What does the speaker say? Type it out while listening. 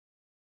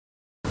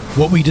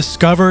What we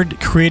discovered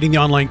creating the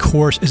online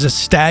course is a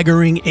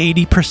staggering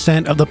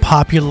 80% of the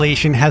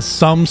population has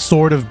some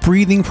sort of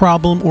breathing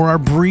problem or are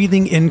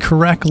breathing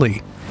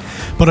incorrectly.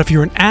 But if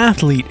you're an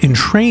athlete in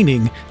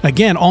training,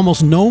 again,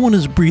 almost no one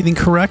is breathing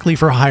correctly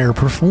for higher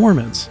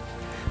performance.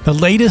 The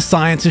latest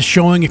science is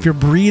showing if you're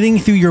breathing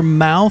through your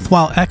mouth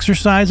while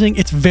exercising,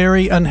 it's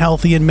very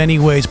unhealthy in many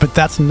ways, but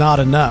that's not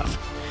enough.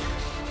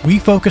 We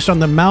focused on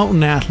the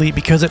mountain athlete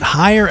because at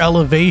higher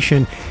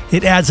elevation,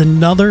 it adds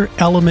another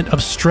element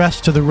of stress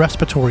to the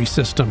respiratory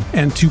system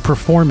and to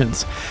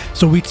performance.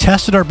 So we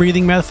tested our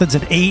breathing methods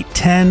at 8,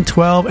 10,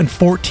 12, and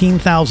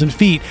 14,000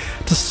 feet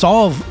to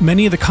solve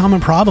many of the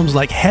common problems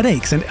like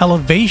headaches and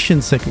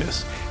elevation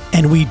sickness.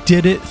 And we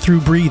did it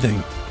through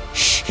breathing.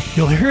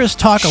 You'll hear us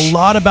talk a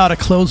lot about a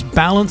closed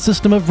balance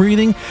system of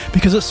breathing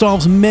because it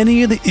solves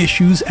many of the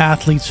issues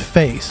athletes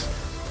face.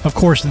 Of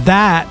course,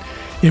 that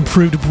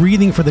improved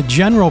breathing for the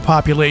general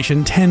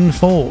population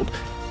tenfold.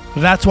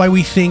 That's why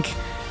we think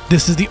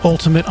this is the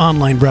ultimate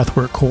online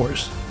breathwork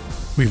course.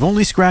 We've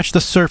only scratched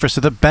the surface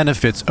of the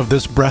benefits of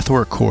this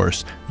breathwork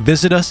course.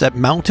 Visit us at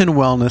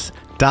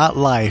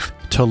mountainwellness.life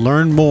to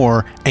learn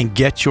more and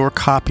get your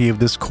copy of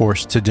this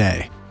course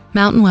today.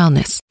 Mountain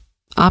Wellness,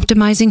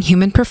 optimizing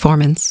human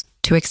performance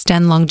to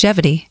extend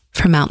longevity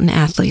for mountain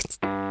athletes.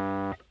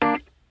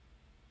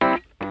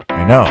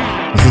 I know.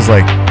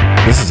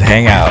 This is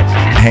hangout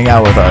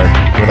with our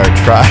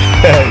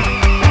tribe.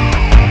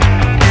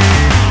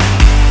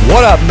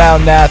 What up,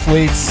 mountain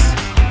athletes?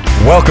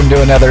 Welcome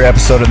to another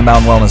episode of the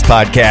Mountain Wellness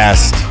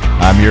Podcast.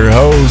 I'm your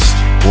host,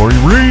 Corey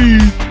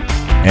Reed,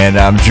 and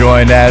I'm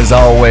joined as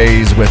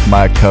always with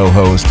my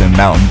co-host and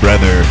mountain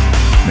brother,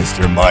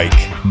 Mr. Mike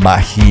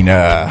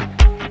Mahina.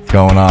 What's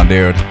going on,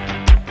 dude?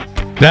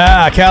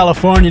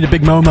 California, the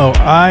big Momo.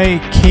 I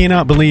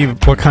cannot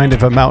believe what kind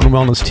of a mountain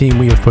wellness team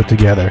we have put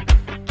together.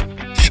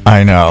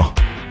 I know.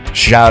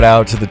 Shout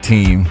out to the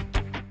team.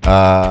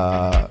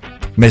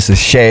 Mrs.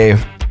 Shea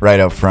right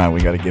up front.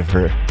 We got to give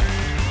her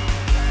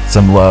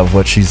some love.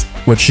 What she's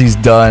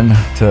done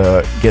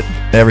to get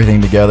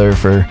everything together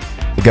for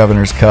the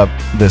Governor's Cup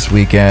this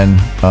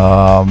weekend,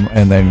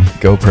 and then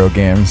GoPro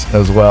games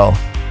as well.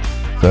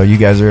 So you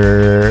guys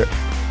are,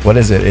 what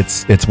is it?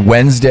 It's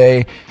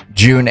Wednesday,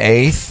 June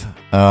 8th.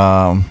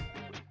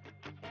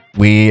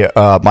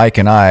 Mike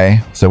and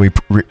I, so we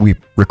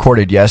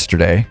recorded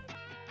yesterday,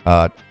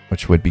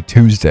 which would be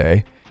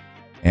Tuesday,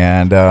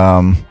 and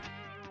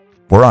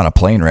we're on a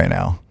plane right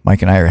now.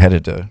 Mike and I are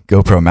headed to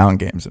GoPro Mountain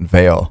Games in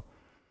Vail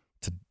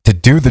to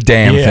do the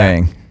damn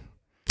thing.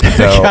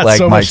 So, like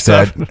so Mike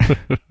said,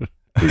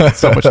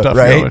 so much stuff,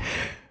 right? Going.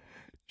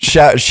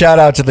 Shout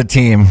out to the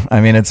team.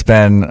 I mean, it's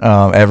been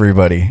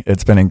everybody.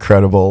 It's been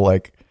incredible.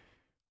 Like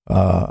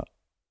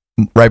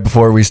right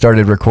before we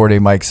started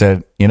recording, Mike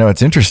said,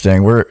 it's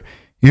interesting. We're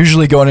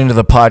usually going into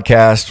the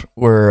podcast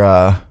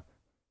where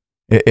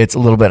it's a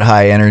little bit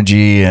high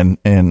energy and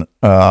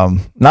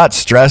not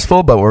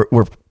stressful, but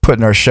we're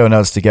putting our show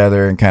notes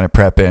together and kind of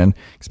prepping,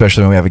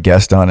 especially when we have a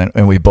guest on.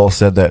 And we both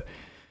said that,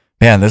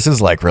 man, this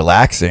is like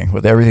relaxing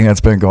with everything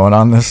that's been going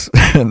on this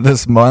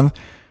month.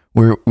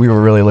 We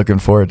were really looking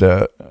forward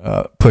to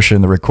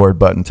pushing the record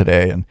button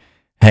today and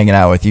hanging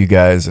out with you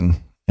guys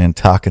and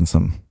talking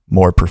some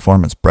more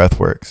performance breath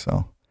work.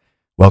 So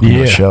welcome to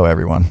the show,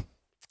 everyone.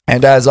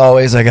 And as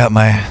always, I got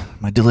my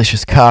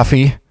delicious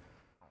coffee.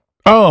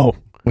 Oh,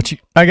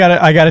 I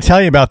gotta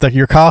tell you about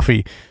your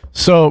coffee.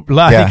 So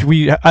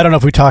I don't know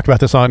if we talked about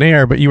this on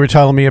air, but you were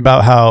telling me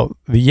about how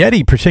the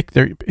Yeti,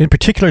 in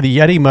particular the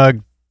Yeti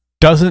mug,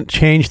 doesn't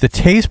change the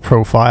taste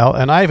profile,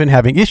 and I've been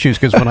having issues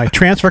because when I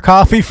transfer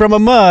coffee from a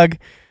mug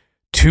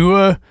to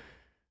a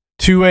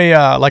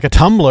like a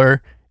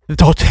tumbler,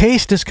 the whole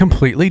taste is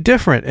completely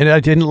different, and I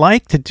didn't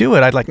like to do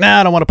it. I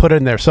don't want to put it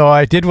in there. So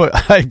I did what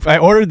I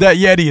ordered that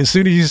Yeti as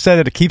soon as you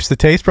said it keeps the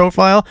taste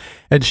profile,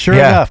 and sure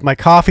enough, my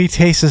coffee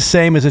tastes the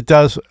same as it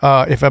does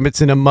if it's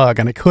in a mug,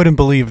 and I couldn't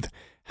believe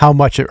how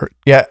much it.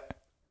 Yeah.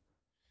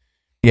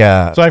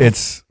 So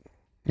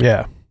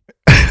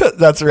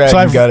that's right.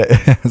 So you got it.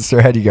 That's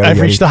right. You got it.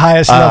 I've reached the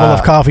highest level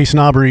of coffee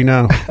snobbery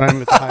now.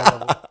 I'm at the high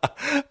level.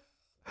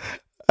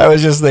 I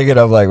was just thinking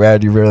of man,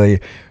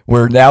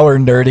 we're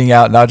nerding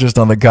out not just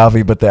on the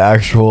coffee, but the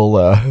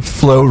actual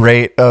flow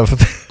rate of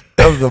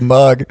the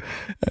mug.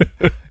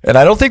 And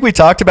I don't think we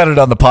talked about it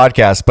on the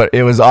podcast, but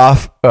it was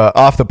off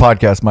the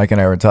podcast. Mike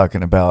and I were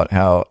talking about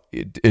how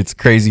it's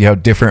crazy how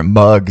different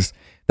mugs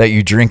that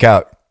you drink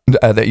out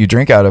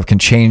of can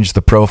change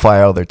the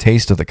profile, the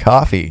taste of the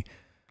coffee.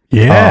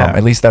 Yeah.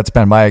 At least that's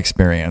been my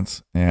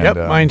experience. And,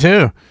 mine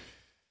too.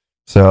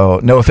 So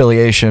no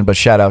affiliation, but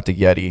shout out to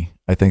Yeti.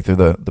 I think they're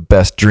the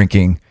best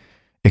drinking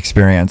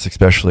experience,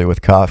 especially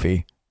with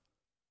coffee.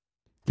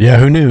 Yeah,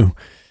 who knew?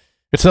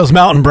 It's those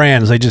mountain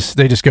brands. They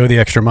just go the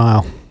extra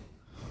mile.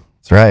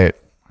 That's right.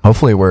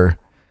 Hopefully our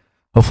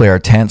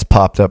tent's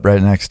popped up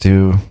right next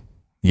to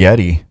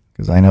Yeti,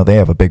 because I know they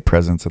have a big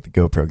presence at the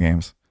GoPro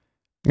games.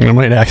 I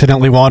might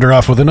accidentally wander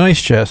off with an ice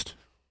chest.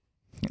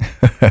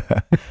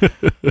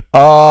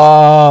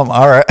 All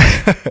right.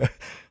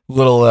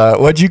 Little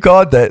what'd you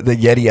call it? The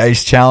Yeti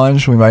Ice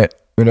Challenge. We might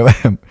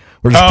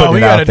We're just putting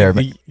it out there.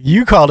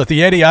 You called it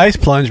the Yeti Ice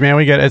Plunge, man.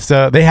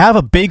 They have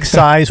a big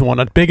size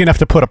one, big enough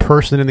to put a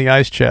person in the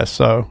ice chest.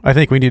 So I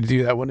think we need to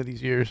do that one of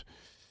these years.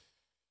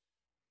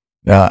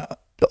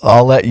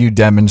 I'll let you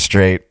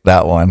demonstrate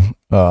that one.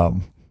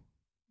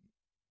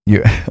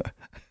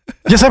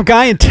 Just some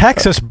guy in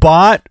Texas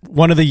bought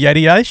one of the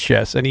Yeti ice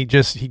chests, and he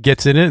gets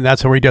in it, and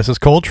that's where he does his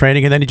cold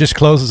training, and then he just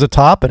closes the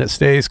top, and it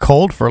stays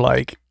cold for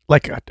like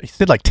he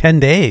said 10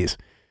 days.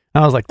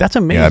 And I was like, that's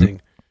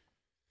amazing.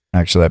 Yeah,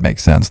 actually, that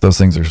makes sense. Those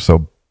things are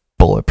so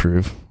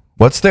bulletproof.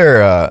 What's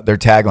their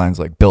taglines,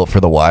 like "Built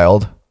for the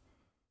Wild"?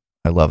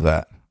 I love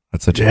that.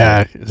 That's such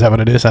a is that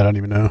what it is? I don't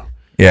even know.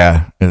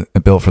 Yeah,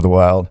 Built for the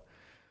Wild.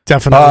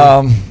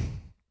 Definitely.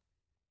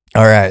 All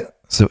right.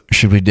 So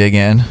should we dig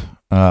in?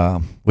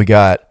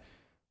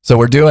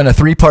 We're doing a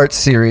 3-part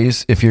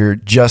series. If you're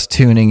just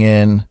tuning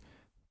in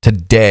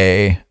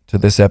today to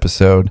this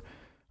episode,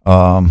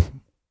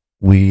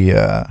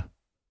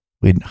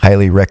 we'd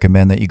highly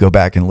recommend that you go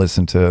back and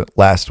listen to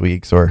last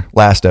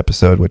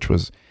episode, which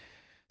was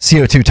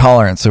CO2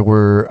 tolerance. So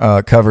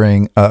we're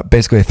covering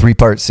basically a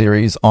 3-part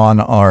series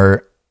on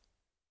our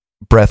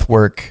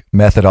breathwork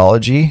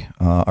methodology,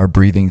 our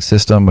breathing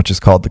system, which is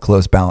called the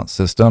closed balance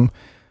system.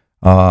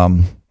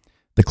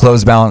 The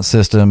closed balance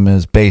system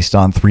is based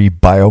on 3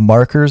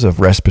 biomarkers of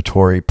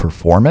respiratory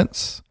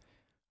performance,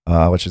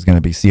 which is going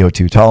to be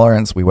CO2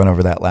 tolerance. We went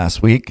over that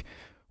last week.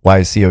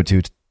 Why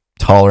CO2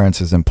 tolerance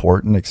is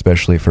important,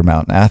 especially for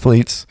mountain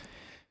athletes.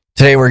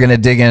 Today, we're going to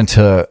dig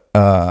into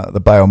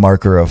the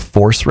biomarker of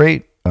force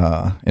rate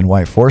and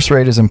why force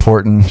rate is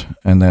important.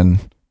 And then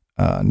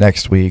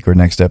next week or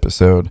next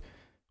episode,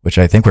 which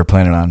I think we're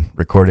planning on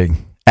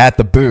recording at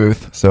the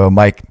booth. So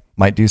Mike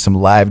might do some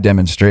live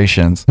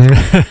demonstrations.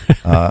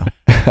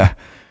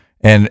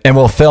 And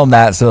we'll film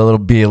that, so it'll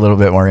be a little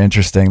bit more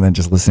interesting than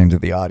just listening to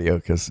the audio,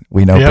 because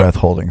we know breath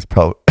holding's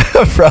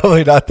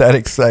probably not that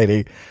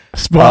exciting.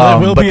 Well,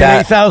 it will be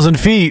at 8,000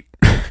 feet.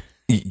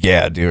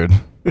 Yeah, dude.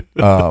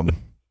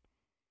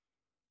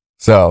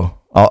 So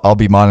I'll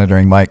be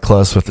monitoring Mike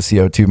close with the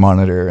CO2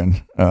 monitor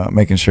and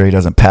making sure he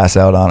doesn't pass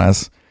out on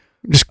us.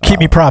 Just keep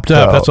me propped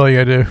up. That's all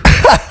you gotta do.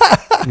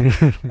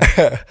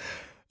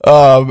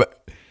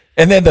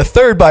 And then the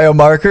third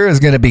biomarker is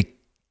going to be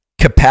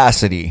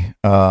capacity,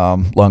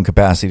 lung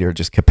capacity, or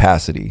just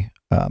capacity.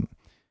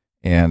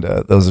 And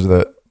those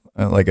are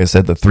like I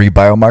said, the 3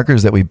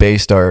 biomarkers that we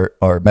based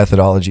our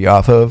methodology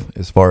off of,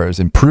 as far as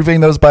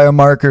improving those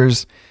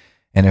biomarkers.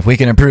 And if we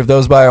can improve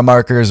those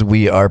biomarkers,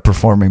 we are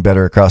performing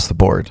better across the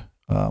board.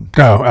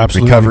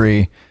 Absolutely.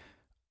 Recovery,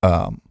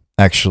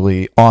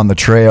 actually on the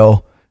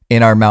trail,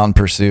 in our mountain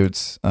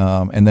pursuits,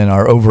 and then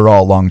our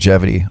overall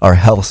longevity, our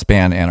health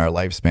span, and our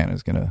lifespan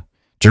is going to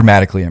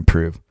dramatically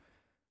improve.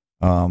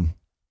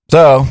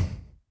 So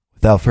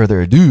without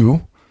further ado,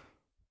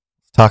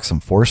 let's talk some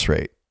force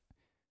rate.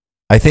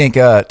 I think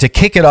to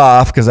kick it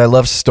off, because I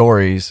love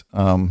stories,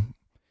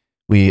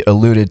 we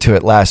alluded to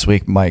it last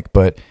week, Mike,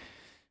 but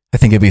I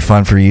think it'd be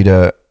fun for you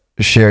to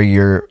share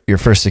your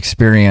first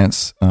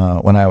experience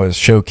when I was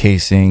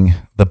showcasing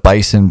the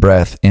bison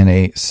breath in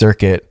a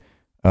circuit,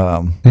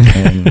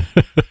 in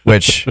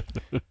which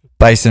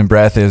bison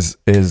breath is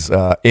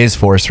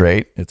force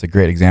rate. It's a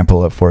great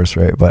example of force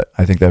rate, but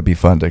I think that'd be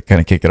fun to kind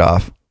of kick it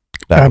off.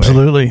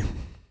 Absolutely.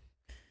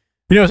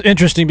 It's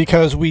interesting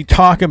because we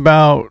talk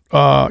about,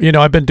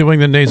 I've been doing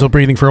the nasal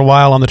breathing for a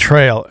while on the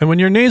trail. And when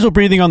you're nasal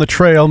breathing on the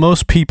trail,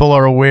 most people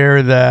are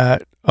aware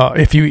that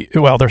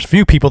there's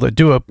few people that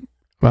do it,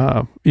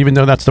 even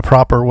though that's the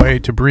proper way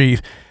to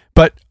breathe.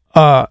 But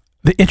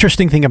the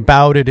interesting thing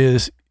about it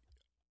is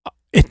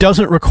it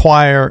doesn't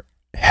require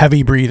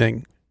heavy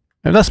breathing,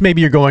 unless maybe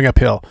you're going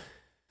uphill.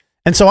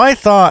 And so I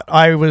thought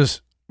I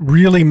was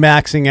really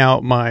maxing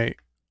out my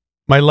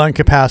lung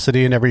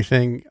capacity and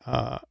everything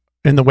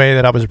in the way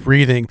that I was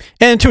breathing.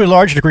 And to a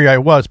large degree I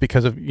was,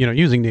 because of,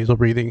 using nasal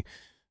breathing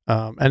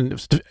and,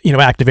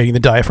 activating the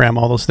diaphragm,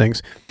 all those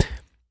things.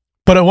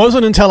 But it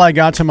wasn't until I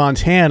got to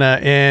Montana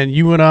and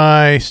you and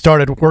I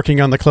started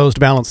working on the closed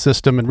balance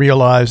system and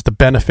realized the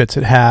benefits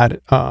it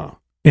had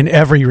in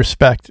every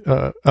respect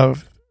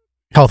of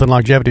health and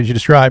longevity, as you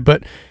described.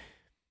 But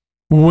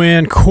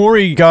when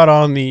Corey got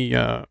on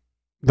the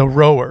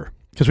rower,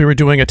 because we were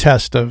doing a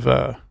test of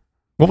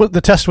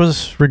the test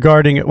was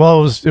regarding it.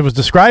 Well, it was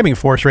describing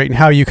force rate and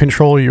how you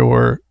control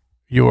your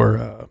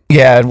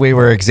and we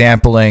were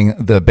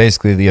exampling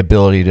basically the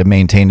ability to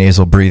maintain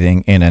nasal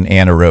breathing in an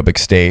anaerobic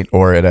state,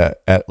 or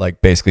at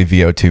like basically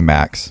VO2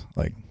 max,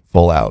 like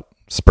full out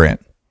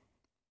sprint.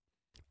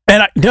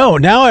 And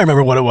now I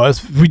remember what it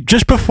was.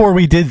 Just before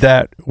we did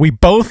that, we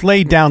both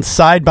laid down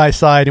side by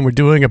side and we're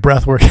doing a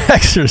breathwork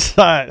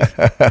exercise.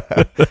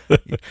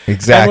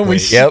 Exactly. We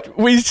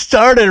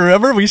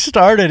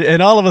started,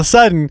 and all of a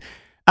sudden,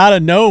 out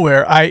of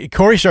nowhere,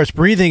 Corey starts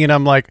breathing, and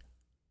I'm like,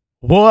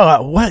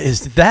 "Whoa, what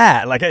is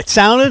that?" Like, it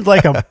sounded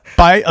like a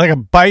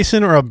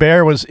bison or a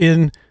bear was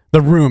in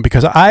the room,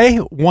 because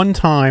one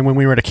time when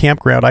we were at a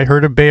campground, I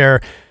heard a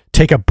bear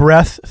take a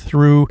breath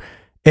through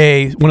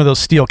one of those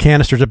steel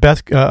canisters,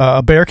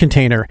 a bear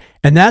container,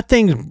 and that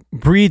thing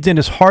breathed in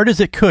as hard as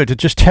it could to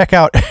just check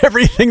out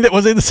everything that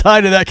was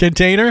inside of that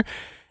container,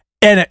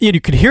 and you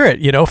could hear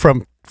it,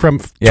 from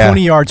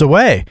 20 yards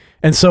away.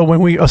 And so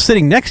when I was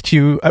sitting next to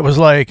you, I was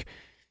like,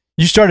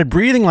 you started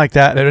breathing like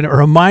that, and it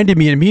reminded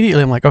me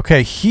immediately. I'm like,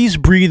 okay, he's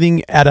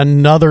breathing at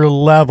another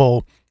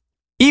level.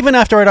 Even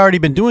after I'd already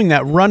been doing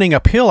that, running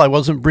uphill, I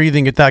wasn't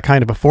breathing at that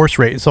kind of a force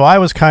rate. And so I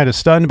was kind of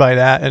stunned by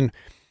that, and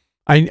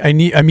I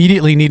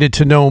immediately needed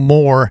to know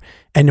more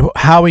and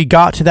how he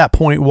got to that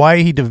point,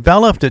 why he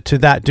developed it to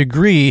that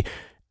degree.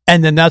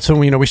 And then that's when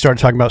we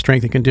started talking about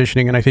strength and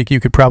conditioning, and I think you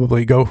could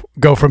probably go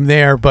from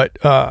there. But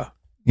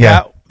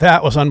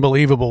that was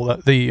unbelievable,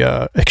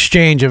 the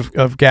exchange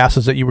of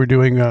gases that you were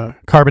doing,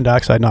 carbon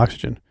dioxide and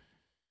oxygen.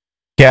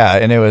 Yeah,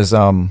 and it was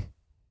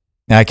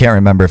I can't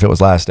remember if it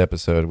was last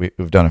episode.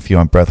 We've done a few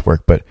on breath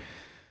work, but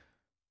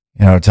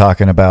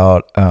talking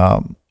about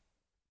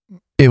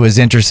it was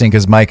interesting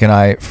because Mike and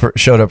I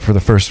showed up for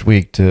the first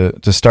week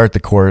to start the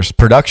course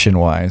production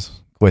wise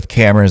with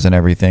cameras and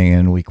everything,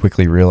 and we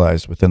quickly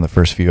realized within the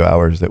first few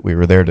hours that we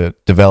were there to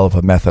develop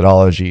a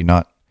methodology,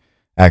 not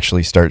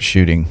actually start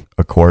shooting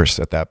a course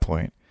at that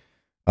point.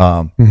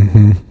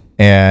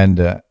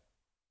 And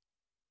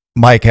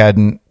Mike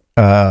hadn't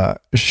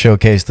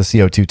showcased the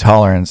CO2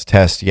 tolerance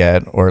test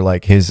yet, or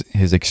like his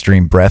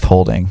extreme breath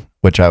holding,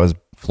 which I was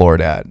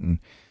floored at. And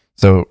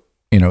so,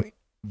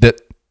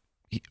 that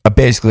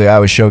basically I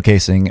was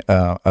showcasing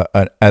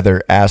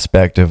another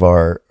aspect of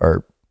our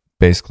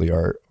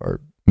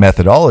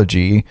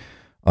methodology,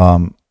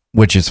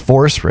 which is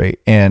force rate.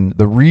 And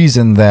the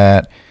reason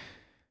that,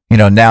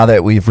 now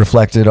that we've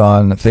reflected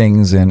on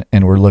things and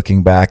we're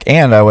looking back,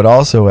 and I would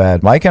also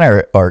add, Mike and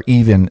I are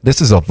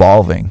this is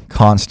evolving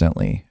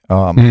constantly.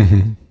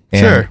 And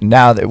sure.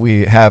 Now that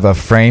we have a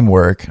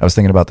framework, I was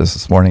thinking about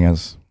this morning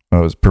as I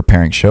was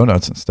preparing show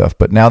notes and stuff,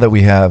 but now that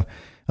we have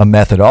a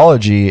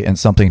methodology and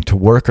something to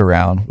work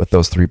around with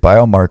those 3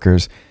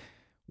 biomarkers,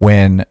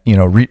 when,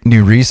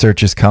 new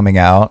research is coming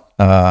out,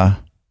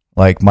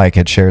 like Mike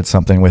had shared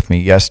something with me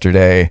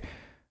yesterday,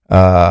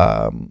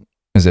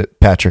 is it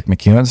Patrick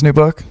McEwen's new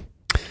book?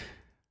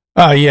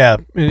 Yeah.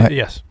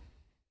 Yes.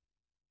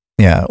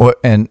 Yeah.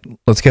 And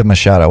let's give him a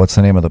shout out. What's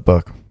the name of the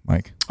book,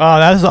 Mike?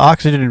 That is the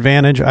Oxygen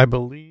Advantage. I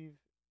believe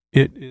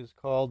it is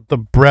called The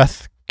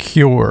Breath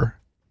Cure.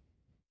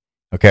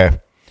 Okay.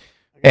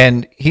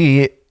 And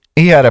he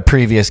had a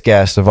previous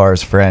guest of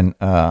ours, friend,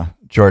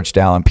 George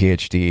Dallin,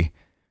 PhD,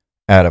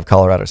 out of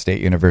Colorado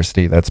State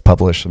University, that's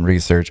published some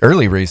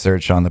early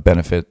research on the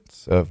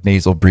benefits of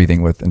nasal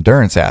breathing with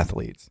endurance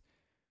athletes.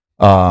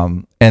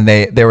 And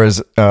there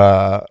was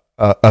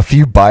a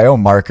few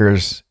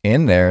biomarkers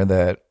in there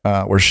that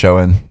were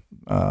showing,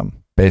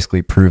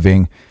 basically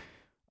proving,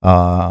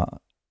 why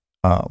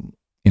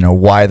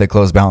the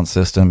closed balance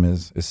system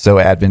is so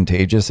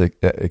advantageous,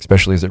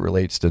 especially as it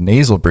relates to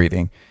nasal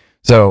breathing.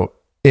 So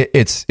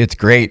it's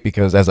great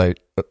because as I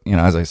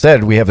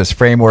said, we have this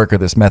framework or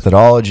this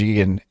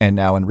methodology, and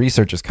now when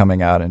research is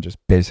coming out and just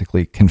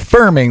basically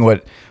confirming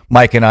what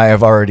Mike and I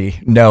have already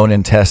known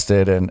and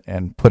tested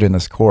and put in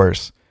this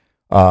course.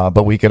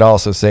 But we could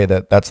also say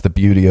that that's the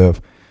beauty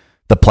of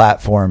the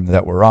platform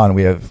that we're on.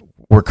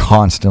 We're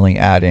constantly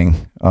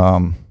adding,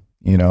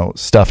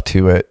 stuff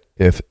to it.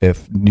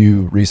 If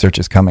new research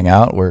is coming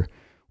out, we're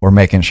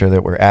making sure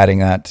that we're adding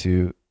that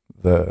to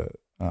the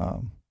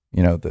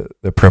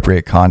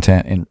appropriate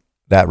content in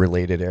that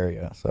related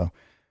area. So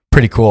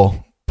pretty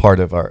cool part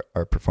of our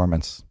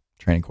performance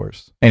training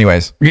course.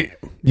 Anyways,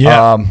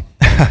 yeah.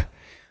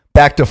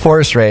 Back to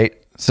force rate.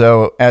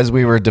 So as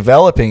we were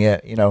developing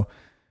it,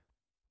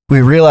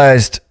 we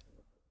realized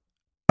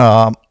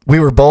we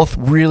were both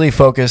really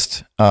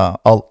focused,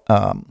 or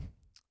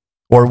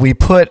we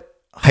put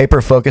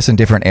hyper focus in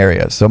different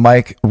areas. So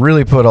Mike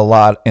really put a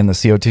lot in the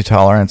CO2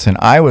 tolerance, and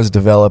I was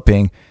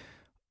developing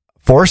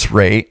force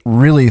rate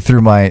really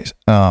through my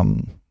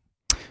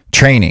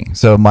training.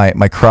 So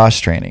my cross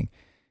training,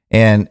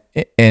 and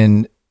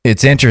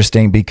it's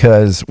interesting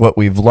because what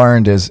we've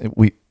learned is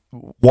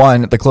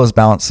the closed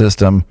balance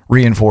system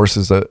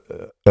reinforces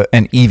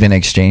an even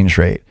exchange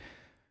rate.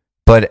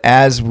 But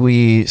as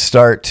we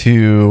start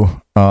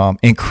to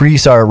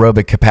increase our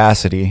aerobic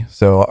capacity,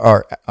 so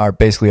our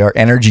basically our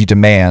energy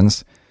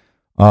demands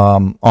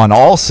on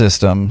all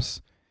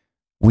systems,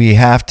 we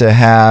have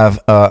to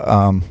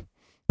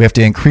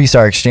increase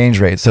our exchange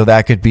rate. So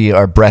that could be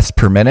our breaths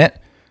per minute,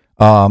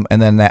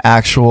 and then the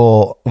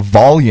actual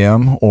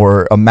volume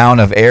or amount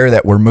of air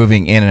that we're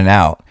moving in and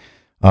out,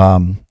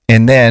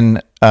 and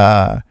then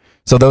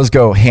so those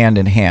go hand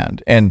in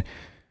hand. And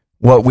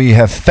what we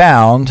have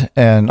found,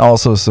 and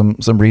also some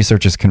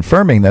research is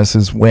confirming this,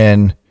 is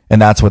and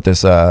that's what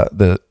this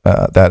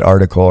that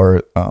article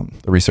or the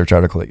research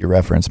article that you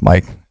referenced,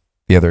 Mike,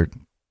 the other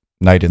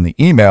night in the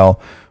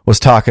email, was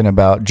talking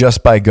about.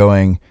 Just by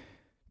going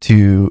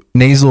to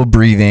nasal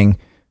breathing,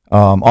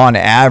 on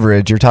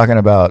average, you're talking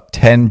about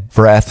 10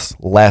 breaths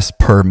less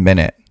per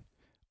minute.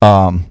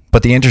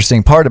 But the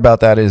interesting part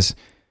about that is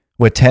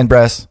with 10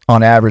 breaths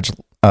on average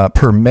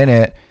per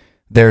minute,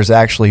 there's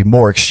actually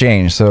more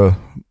exchange, so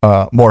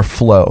more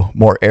flow,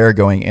 more air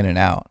going in and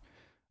out.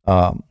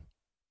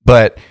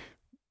 But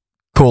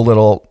cool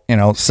little,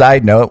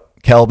 side note,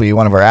 Kelby,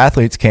 one of our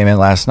athletes, came in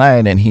last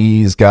night, and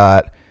he's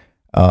got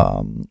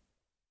a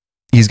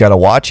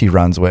watch he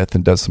runs with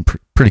and does some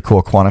pretty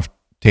cool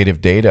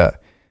quantitative data.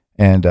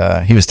 And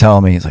he was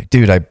telling me, he's like,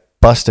 dude, I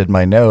busted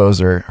my nose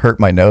or hurt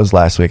my nose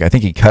last week. I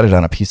think he cut it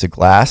on a piece of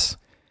glass.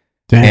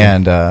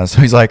 Dang. And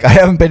so he's like, I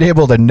haven't been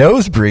able to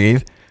nose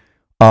breathe,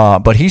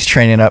 but he's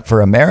training up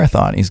for a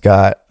marathon. He's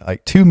got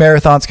like 2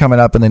 marathons coming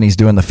up, and then he's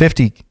doing the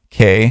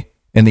 50K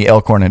in the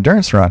Elkhorn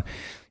Endurance Run.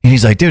 And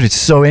he's like, dude, it's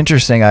so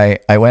interesting. I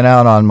went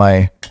out on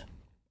I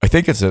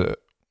think it's a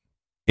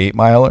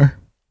 8-miler,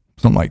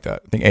 something like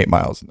that. I think 8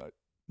 miles,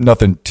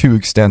 nothing too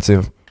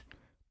extensive.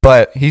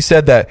 But he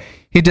said that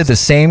he did the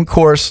same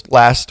course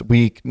last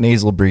week,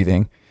 nasal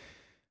breathing.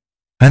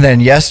 And then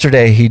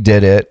yesterday he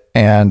did it,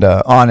 and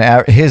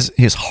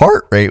his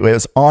heart rate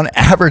was on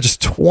average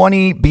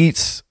 20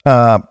 beats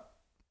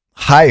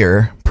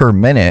higher per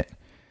minute.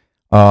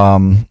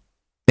 And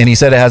he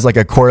said it has like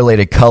a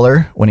correlated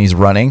color when he's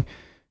running,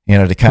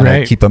 to kind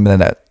of keep him in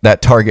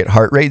that target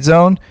heart rate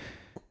zone.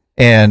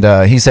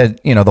 And he said,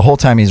 the whole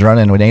time he's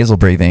running with nasal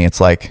breathing, it's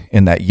like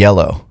in that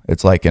yellow.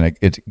 It's like in a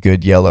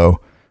good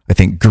yellow, I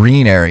think,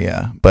 green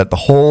area. But the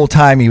whole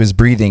time he was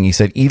breathing, he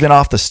said, even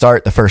off the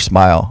start, the first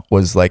mile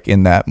was like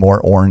in that more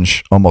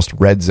orange, almost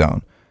red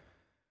zone.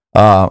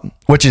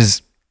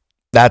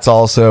 That's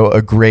also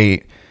a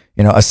great,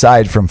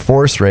 aside from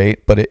force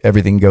rate, but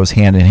everything goes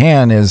hand in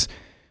hand, is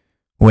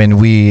when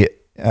you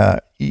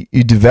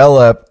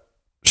develop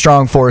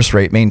strong force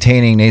rate,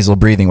 maintaining nasal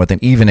breathing with an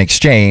even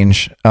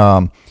exchange.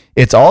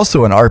 It's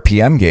also an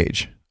RPM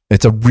gauge.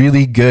 It's a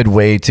really good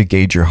way to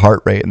gauge your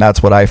heart rate. And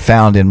that's what I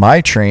found in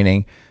my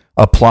training,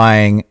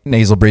 applying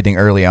nasal breathing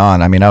early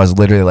on. I mean, I was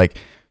literally like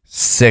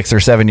 6 or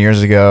 7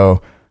 years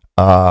ago,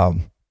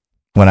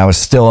 when I was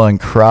still in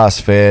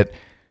CrossFit,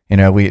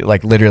 we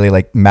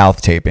literally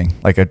mouth taping,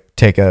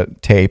 take a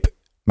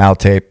mouth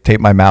tape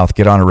my mouth,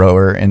 get on a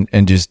rower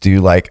and just do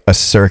like a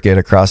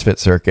CrossFit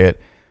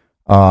circuit.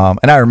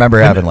 And I remember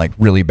having like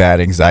really bad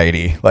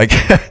anxiety. Like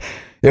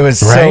it was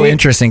so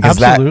interesting because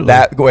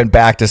that went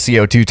back to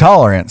CO2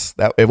 tolerance.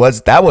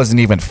 That wasn't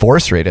even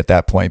force rate at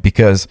that point,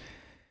 because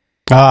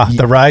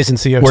the rise in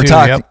CO2. We're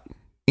talking,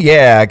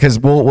 yeah, because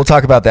we'll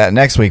talk about that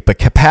next week. But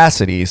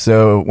capacity.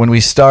 So when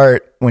you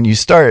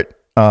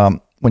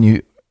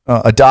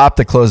adopt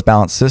the closed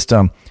balance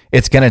system,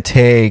 it's going to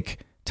take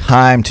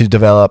time to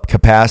develop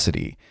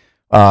capacity.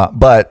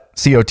 But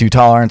CO2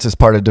 tolerance is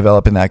part of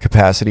developing that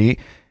capacity,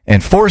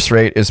 and force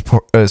rate is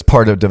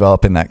part of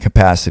developing that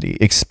capacity,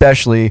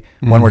 especially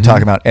when we're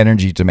talking about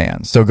energy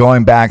demand. So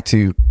going back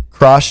to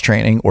cross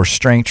training or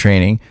strength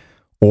training,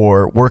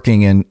 or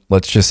working in,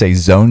 let's just say,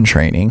 zone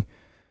training,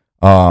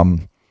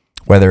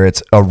 whether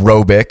it's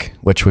aerobic,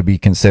 which would be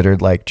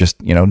considered like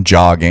just,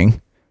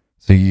 jogging.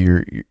 So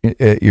you're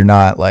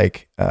not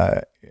like,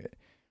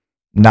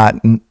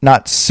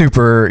 not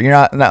super, you're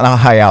not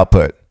high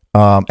output.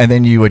 And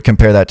then you would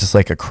compare that to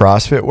like a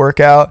CrossFit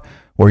workout,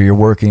 where you're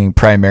working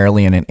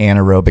primarily in an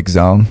anaerobic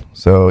zone.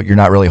 So you're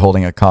not really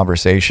holding a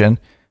conversation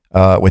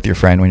with your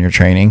friend when you're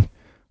training.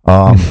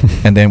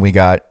 And then we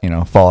got,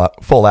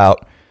 full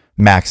out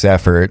max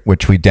effort,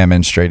 which we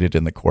demonstrated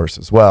in the course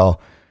as well.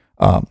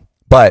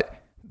 But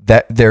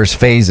that there's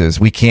phases.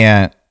 You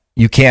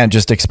can't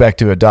just expect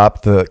to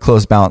adopt the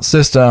closed balance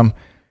system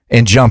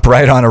and jump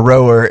right on a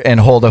rower and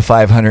hold a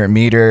 500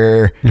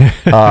 meter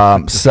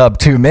sub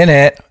 2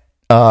 minute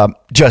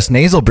just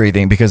nasal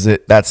breathing, because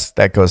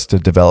that goes to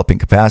developing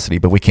capacity.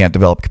 But we can't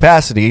develop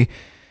capacity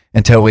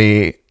until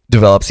we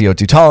develop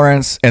CO2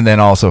 tolerance and then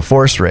also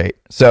force rate.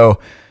 So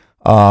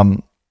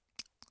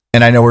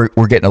and I know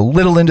we're getting a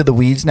little into the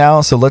weeds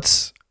now, so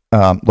let's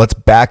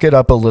back it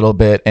up a little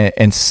bit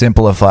and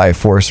simplify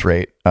force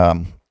rate,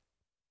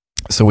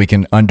 so we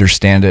can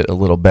understand it a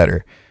little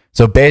better.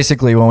 So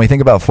basically, when we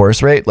think about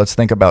force rate, let's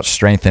think about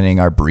strengthening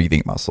our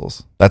breathing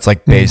muscles. That's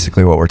like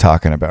basically what we're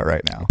talking about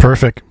right now.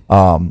 Perfect.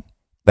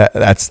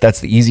 That's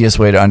the easiest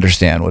way to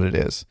understand what it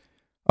is.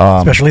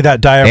 Especially that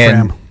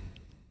diaphragm.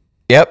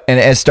 And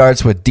it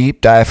starts with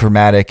deep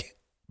diaphragmatic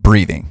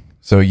breathing.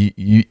 So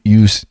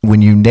you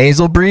when you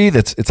nasal breathe,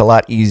 it's a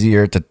lot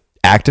easier to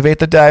activate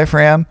the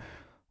diaphragm.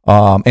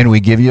 And we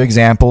give you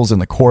examples in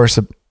the course.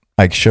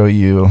 I show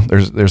you,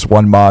 there's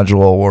one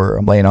module where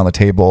I'm laying on the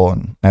table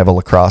and I have a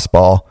lacrosse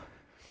ball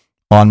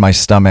on my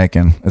stomach,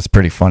 and it's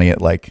pretty funny.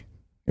 It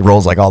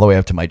rolls like all the way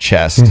up to my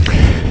chest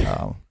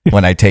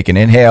when I take an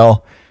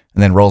inhale,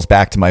 and then rolls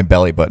back to my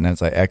belly button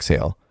as I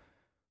exhale.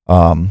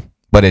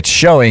 But it's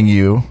showing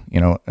you,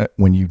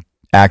 when you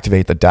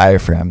activate the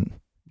diaphragm,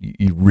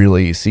 you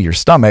really see your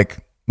stomach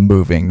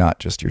moving, not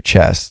just your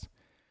chest.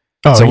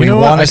 Oh, so we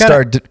want to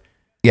start.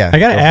 I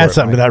got to add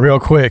something to that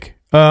real quick.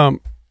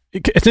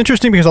 It's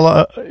interesting because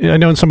I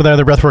know in some of the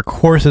other breathwork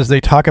courses,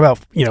 they talk about,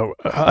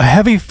 a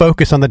heavy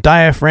focus on the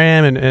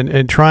diaphragm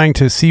and trying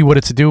to see what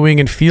it's doing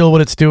and feel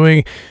what it's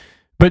doing.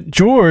 But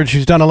George,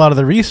 who's done a lot of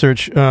the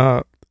research,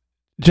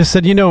 just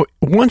said,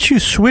 once you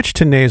switch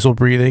to nasal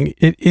breathing,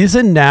 it is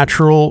a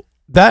natural,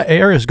 that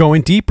air is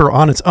going deeper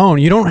on its own.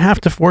 You don't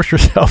have to force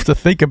yourself to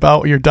think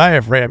about your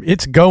diaphragm.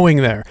 It's going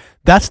there.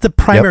 That's the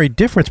primary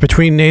difference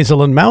between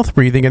nasal and mouth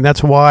breathing. And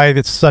that's why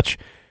it's such,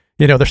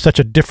 there's such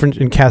a difference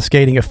in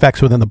cascading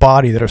effects within the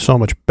body that are so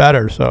much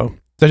better. So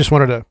I just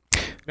wanted to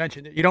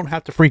mention that you don't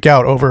have to freak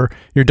out over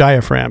your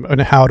diaphragm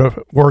and how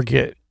to work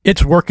it.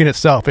 It's working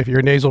itself. If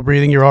you're nasal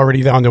breathing, you're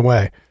already on the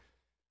way.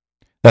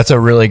 That's a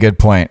really good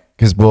point,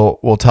 because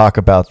we'll talk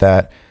about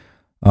that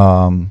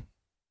kind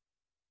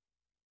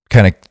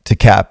of to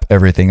cap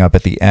everything up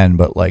at the end.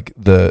 But like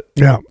the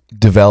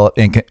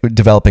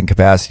developing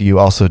capacity, you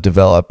also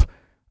develop.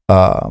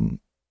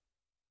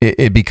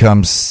 It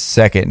becomes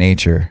second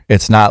nature.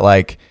 It's not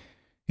like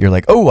you're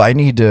like, oh, I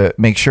need to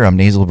make sure I'm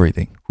nasal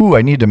breathing. Ooh,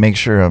 I need to make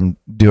sure I'm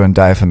doing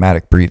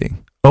diaphragmatic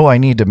breathing. Oh, I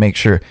need to make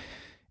sure.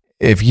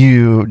 If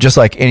you, just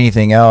like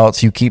anything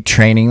else, you keep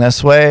training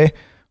this way,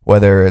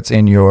 whether it's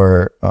in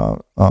your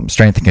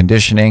strength and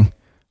conditioning,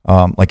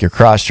 like your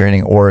cross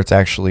training, or it's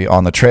actually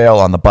on the trail,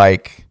 on the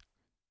bike,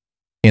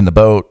 in the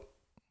boat,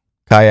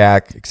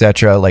 kayak,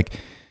 etc. Like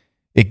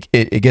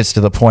it gets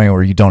to the point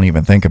where you don't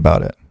even think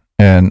about it.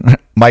 And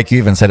Mike, you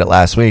even said it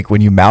last week,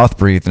 when you mouth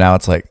breathe now,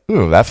 it's like,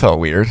 ooh, that felt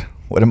weird.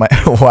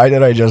 Why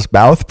did I just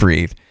mouth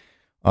breathe?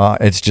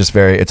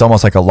 It's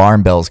almost like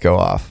alarm bells go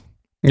off.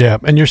 Yeah.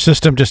 And your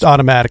system just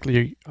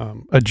automatically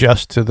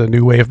adjusts to the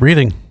new way of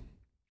breathing.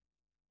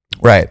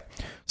 Right.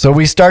 So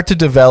we start to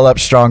develop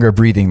stronger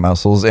breathing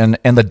muscles, and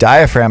the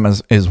diaphragm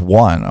is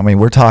one. I mean,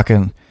 we're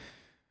talking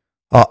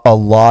a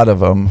lot of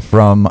them,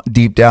 from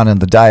deep down in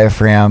the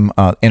diaphragm,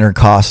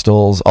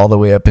 intercostals, all the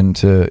way up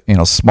into,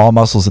 small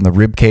muscles in the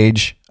rib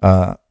cage,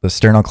 the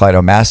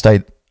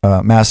sternocleidomastoid,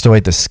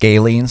 the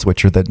scalenes,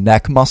 which are the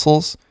neck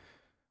muscles.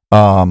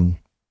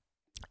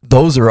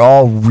 Those are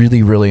all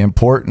really, really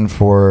important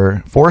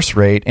for force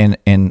rate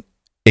and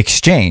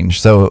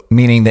exchange. So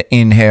meaning the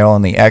inhale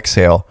and the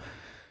exhale.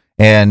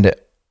 And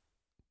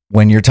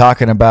when you're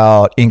talking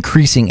about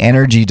increasing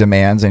energy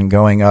demands and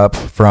going up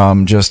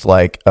from just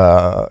like,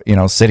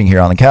 sitting here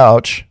on the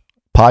couch,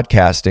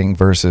 podcasting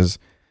versus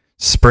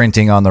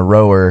sprinting on the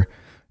rower,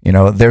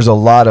 there's a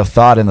lot of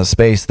thought in the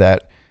space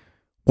that,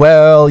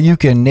 well, you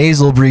can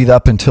nasal breathe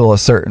up until a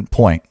certain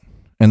point.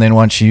 And then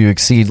once you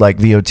exceed like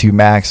VO2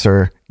 max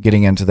or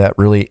getting into that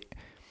really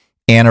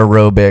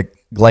anaerobic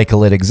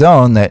glycolytic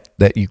zone that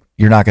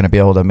you're not going to be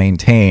able to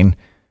maintain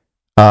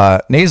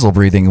nasal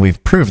breathing,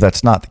 we've proved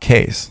that's not the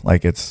case.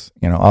 Like, it's,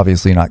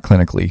 obviously not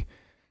clinically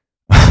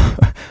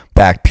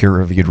backed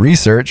peer-reviewed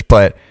research,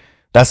 but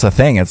that's the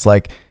thing. It's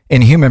like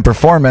in human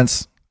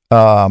performance,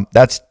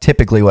 that's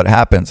typically what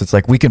happens. It's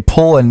like we can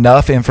pull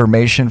enough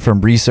information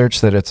from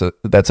research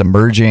that's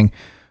emerging.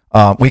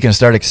 We can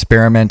start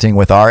experimenting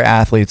with our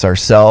athletes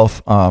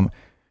ourselves.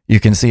 You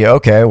can see,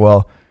 okay,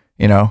 well,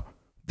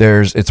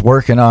 it's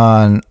working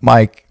on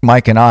Mike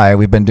and I.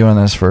 We've been doing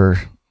this for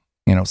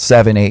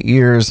 7-8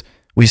 years.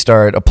 We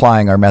start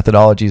applying our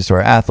methodologies to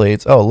our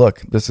athletes. Oh,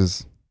 look,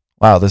 it's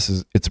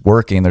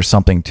working. There's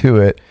something to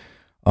it.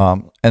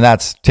 And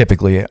that's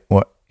typically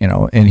what,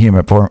 in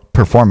human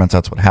performance,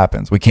 that's what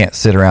happens. We can't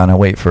sit around and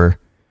wait for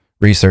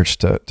research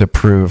to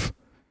prove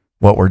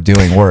what we're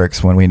doing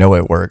works when we know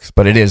it works.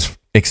 But it is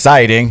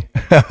exciting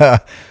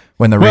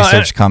when the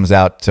research comes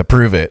out to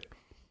prove it.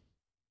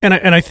 And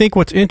I think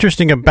what's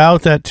interesting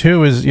about that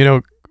too is,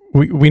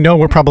 we know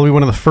we're probably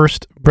one of the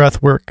first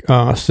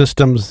breathwork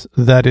systems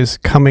that is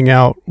coming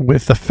out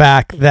with the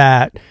fact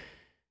that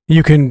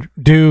you can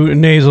do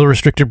nasal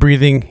restricted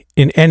breathing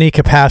in any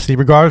capacity,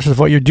 regardless of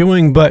what you're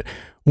doing. But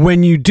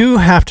when you do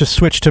have to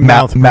switch to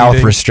mouth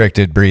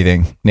restricted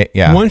breathing,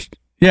 once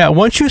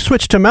you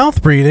switch to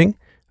mouth breathing,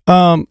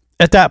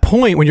 at that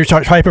point when you're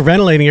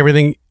hyperventilating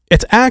everything,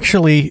 it's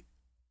actually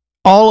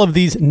all of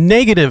these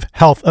negative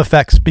health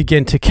effects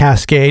begin to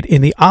cascade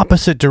in the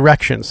opposite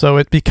direction. So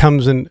it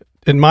becomes in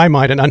my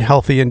mind, an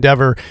unhealthy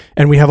endeavor,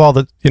 and we have all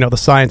the the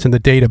science and the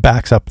data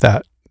backs up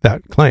that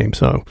claim.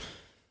 So,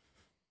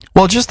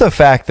 well, just the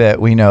fact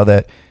that we know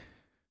that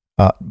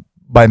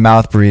by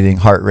mouth breathing,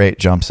 heart rate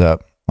jumps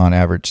up on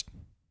average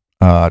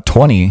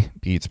 20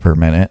 beats per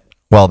minute.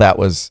 Well, that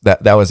was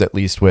at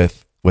least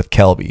with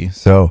Kelby.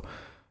 So,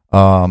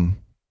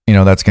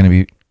 that's going to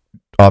be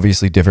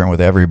obviously different with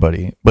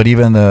everybody. But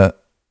even the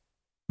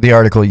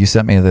article you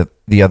sent me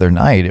the other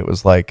night, it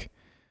was like,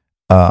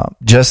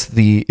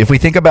 if we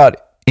think about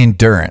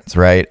endurance,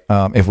 right?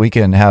 If we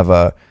can have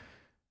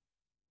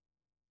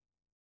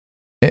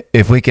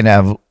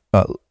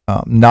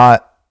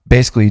not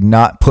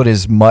put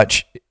as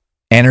much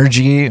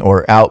energy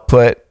or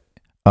output,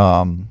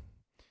 and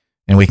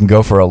we can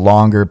go for a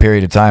longer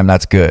period of time,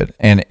 that's good.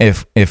 And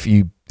if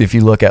you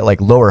look at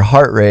like lower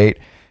heart rate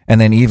and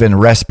then even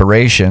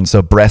respiration,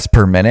 so breaths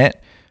per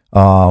minute,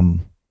 and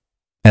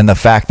the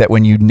fact that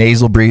when you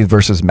nasal breathe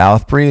versus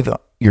mouth breathe,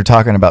 you're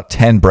talking about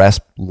 10 breaths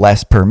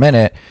less per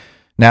minute.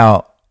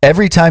 Now,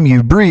 every time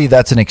you breathe,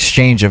 that's an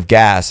exchange of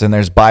gas, and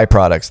there's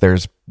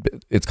byproducts.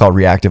 It's called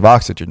reactive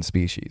oxygen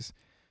species.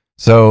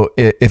 So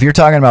if you're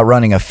talking about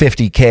running a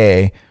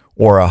 50K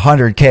or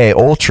 100K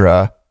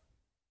ultra,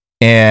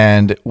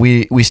 and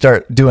we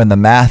start doing the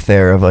math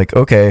there of like,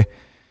 okay,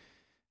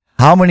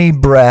 how many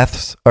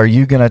breaths are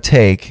you going to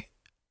take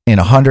in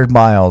 100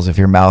 miles if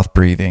you're mouth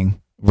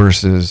breathing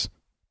versus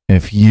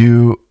if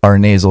you are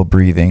nasal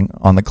breathing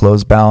on the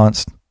closed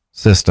balanced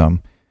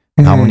system?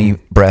 How many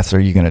breaths are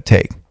you going to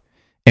take?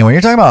 And when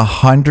you're talking about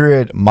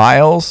 100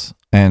 miles,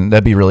 and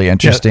that'd be really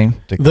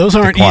interesting. Those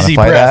aren't easy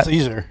breaths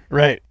either,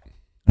 right?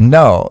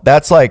 No,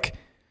 that's like,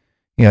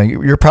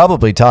 you're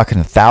probably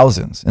talking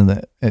thousands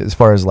as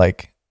far as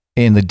like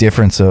in the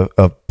difference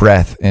of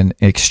breath and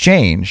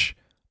exchange.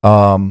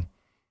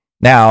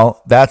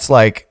 Now that's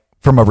like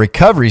from a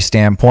recovery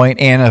standpoint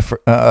and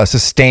a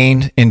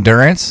sustained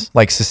endurance,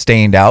 like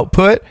sustained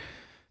output.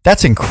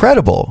 That's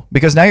incredible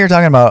because now you're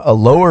talking about a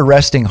lower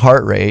resting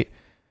heart rate.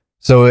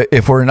 So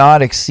if we're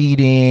not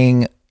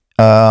exceeding,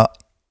 our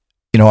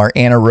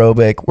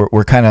anaerobic,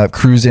 we're kind of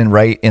cruising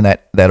right in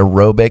that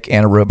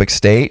anaerobic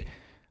state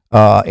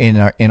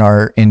in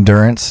our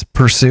endurance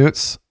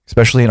pursuits,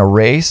 especially in a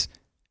race,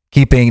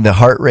 keeping the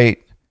heart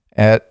rate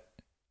at,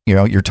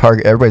 your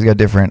target. Everybody's got a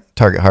different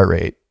target heart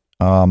rate.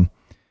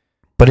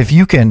 But if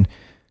you can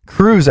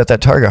cruise at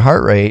that target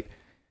heart rate,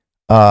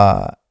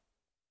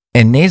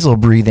 and nasal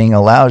breathing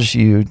allows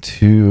you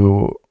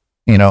to,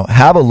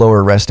 have a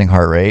lower resting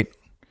heart rate,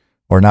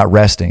 or not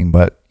resting,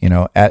 but,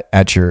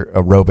 at your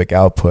aerobic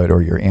output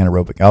or your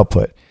anaerobic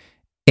output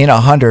in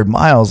 100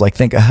 miles, like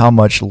think of how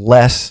much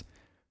less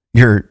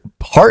your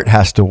heart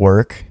has to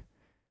work.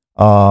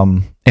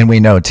 And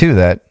we know too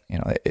that,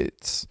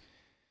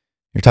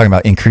 you're talking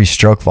about increased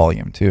stroke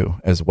volume too,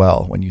 as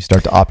well, when you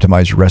start to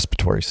optimize your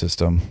respiratory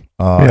system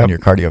and your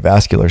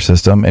cardiovascular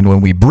system. And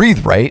when we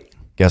breathe right,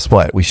 guess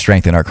what? We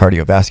strengthen our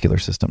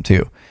cardiovascular system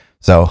too.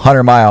 So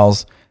 100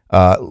 miles,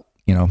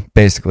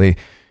 basically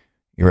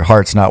your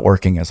heart's not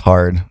working as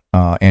hard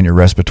and your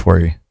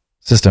respiratory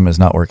system is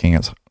not working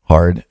as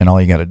hard. And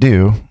all you got to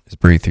do is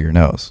breathe through your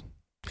nose.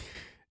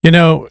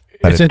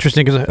 It's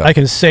interesting because I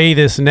can say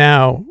this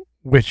now,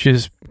 which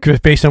is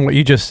based on what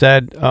you just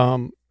said,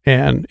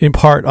 and in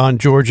part on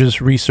George's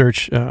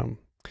research,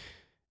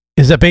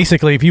 is that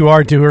basically if you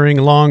are doing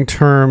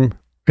long-term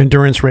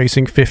endurance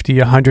racing, 50,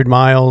 100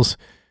 miles,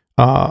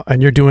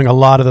 and you're doing a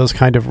lot of those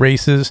kind of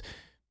races,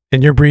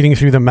 and you're breathing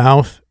through the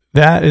mouth,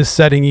 that is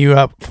setting you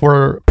up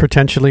for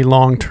potentially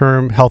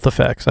long-term health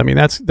effects. I mean,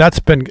 that's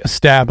been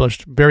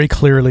established very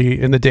clearly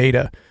in the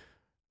data.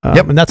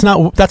 And that's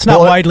not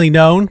widely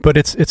known, but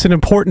it's an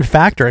important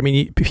factor. I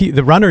mean,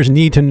 the runners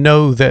need to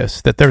know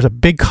that there's a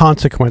big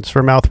consequence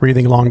for mouth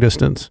breathing long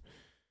distance.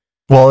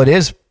 Well, it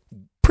is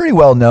pretty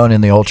well known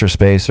in the ultra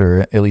space,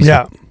 or at least,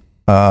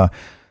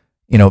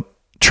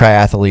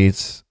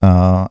 triathletes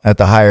at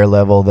the higher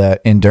level,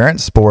 that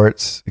endurance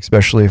sports,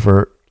 especially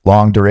for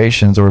long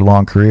durations or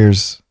long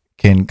careers,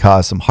 can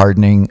cause some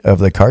hardening of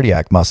the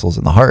cardiac muscles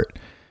in the heart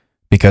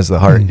because the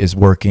heart is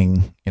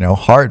working,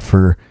 hard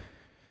for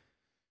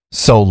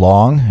so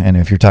long. And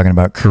if you're talking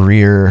about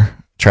career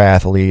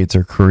triathletes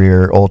or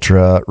career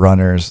ultra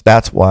runners,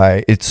 that's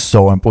why it's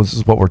so important. This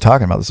is what we're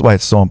talking about. This is why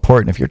it's so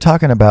important. If you're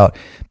talking about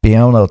being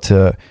able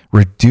to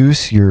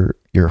reduce your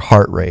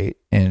heart rate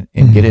and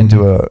get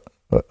into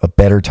a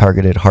better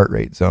targeted heart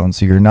rate zone,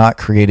 so you're not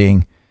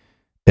creating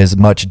as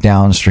much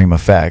downstream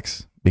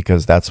effects,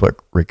 because that's what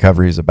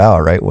recovery is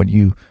about, right? When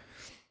you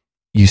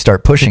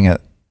start pushing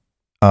it,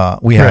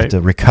 we have to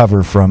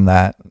recover from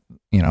that,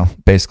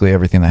 basically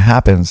everything that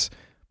happens.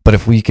 But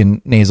if we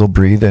can nasal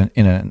breathe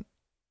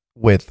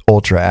with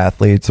ultra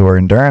athletes or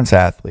endurance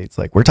athletes,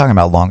 like we're talking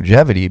about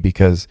longevity,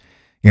 because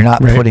you're not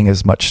putting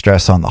as much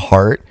stress on the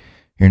heart.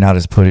 You're not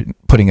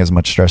putting as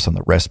much stress on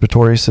the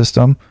respiratory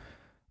system.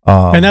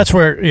 And that's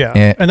where,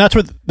 and that's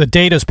what the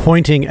data is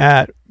pointing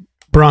at.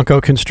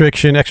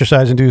 Bronchoconstriction,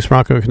 exercise-induced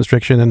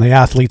bronchoconstriction, and the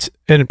athletes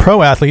and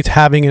pro athletes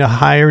having a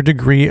higher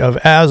degree of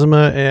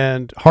asthma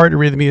and heart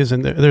arrhythmias,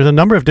 and there's a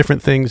number of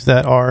different things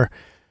that are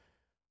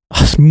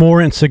more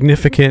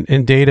insignificant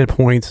in data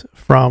points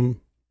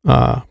from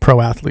pro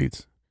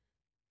athletes.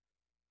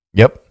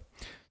 Yep.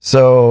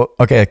 So,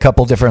 okay, a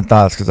couple different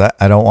thoughts, because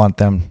I don't want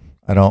to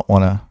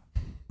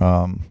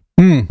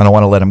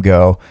let them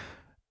go.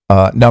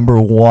 Number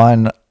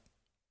one,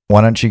 why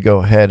don't you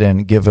go ahead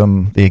and give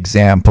them the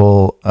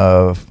example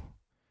of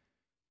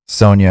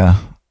Sonia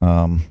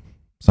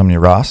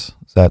Ross?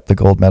 Is that the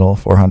gold medal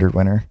 400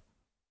 winner?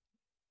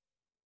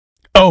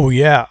 Oh,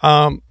 yeah.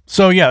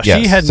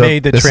 She had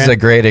made the This is a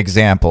great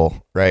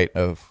example, right,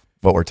 of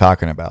what we're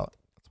talking about.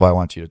 That's why I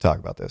want you to talk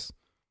about this.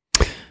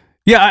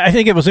 Yeah, I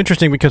think it was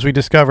interesting because we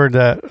discovered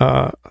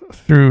that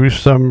through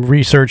some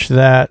research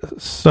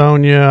that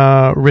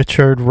Sonia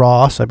Richard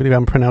Ross, I believe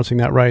I'm pronouncing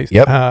that right,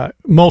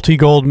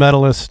 multi-gold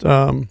medalist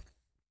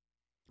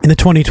in the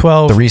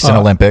 2012... The recent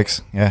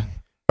Olympics, yeah.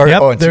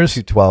 There's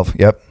 2012,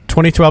 yep.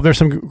 2012, there's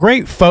some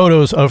great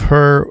photos of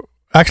her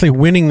actually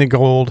winning the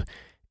gold,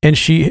 and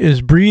she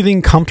is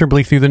breathing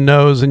comfortably through the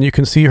nose, and you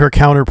can see her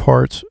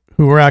counterparts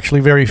who were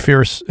actually very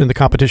fierce in the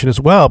competition as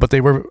well, but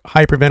they were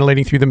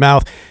hyperventilating through the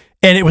mouth.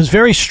 And it was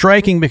very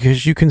striking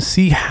because you can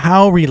see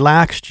how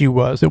relaxed she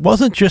was. It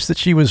wasn't just that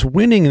she was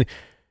winning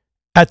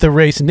at the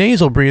race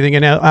nasal breathing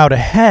and out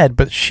ahead,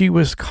 but she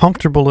was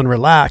comfortable and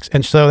relaxed.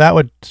 And so that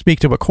would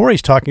speak to what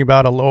Corey's talking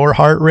about, a lower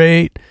heart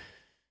rate.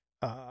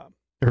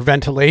 Her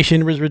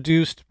ventilation was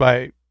reduced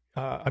by,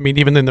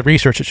 even in the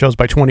research, it shows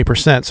by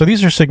 20%. So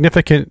these are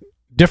significant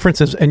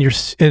differences. And you're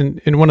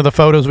in one of the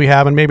photos we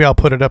have, and maybe I'll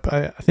put it up.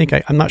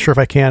 I'm not sure if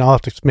I can. I'll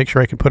have to make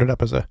sure I can put it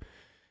up as a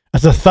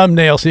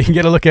thumbnail so you can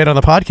get a look at it on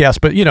the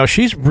podcast. But,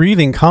 she's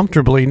breathing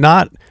comfortably,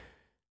 not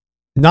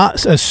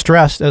as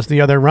stressed as the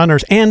other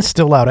runners, and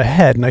still out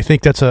ahead. And I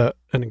think that's an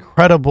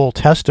incredible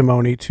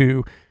testimony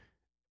to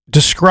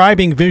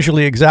describing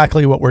visually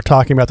exactly what we're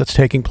talking about that's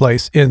taking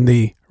place in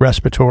the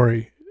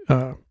respiratory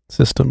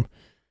system.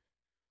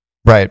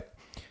 Right.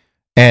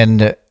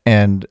 And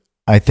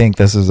I think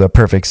this is a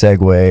perfect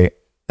segue.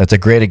 That's a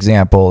great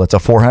example. It's a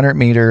 400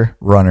 meter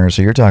runner.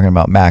 So you're talking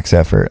about max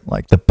effort,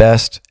 like the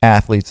best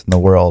athletes in the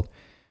world.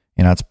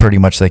 It's pretty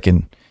much they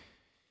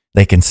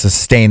can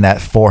sustain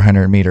that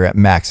 400 meter at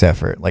max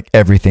effort, like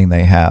everything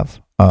they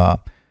have. I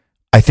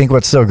think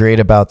what's so great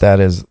about that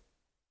is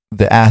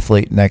the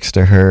athlete next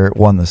to her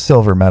won the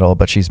silver medal,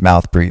 but she's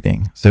mouth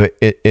breathing. So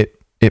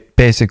it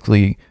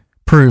basically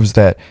proves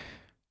that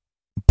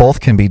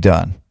both can be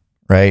done,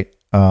 right?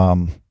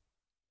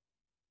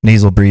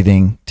 Nasal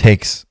breathing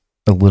takes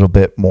a little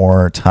bit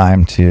more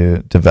time to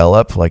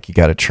develop. Like you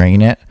got to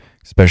train it,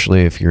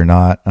 especially if you're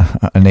not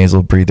a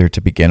nasal breather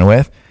to begin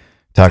with.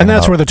 And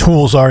that's where the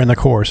tools are in the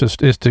course is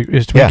to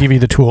give you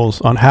the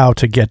tools on how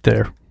to get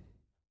there.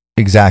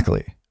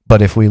 Exactly.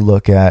 But if we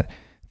look at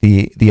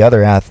the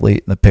other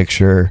athlete in the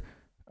picture,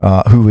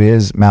 who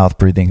is mouth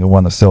breathing, who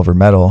won the silver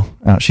medal,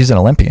 she's an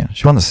Olympian.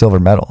 She won the silver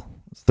medal.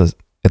 It's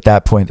at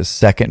that point, the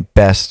second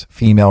best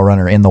female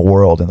runner in the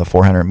world in the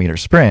 400 meter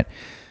sprint.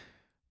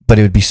 But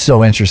it would be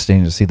so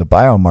interesting to see the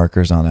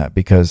biomarkers on that,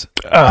 because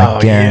I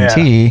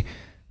guarantee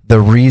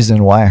the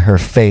reason why her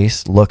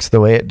face looks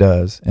the way it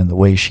does and the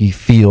way she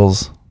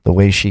feels the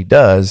way she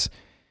does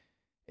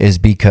is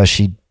because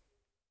she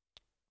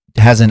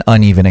has an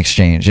uneven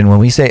exchange. And when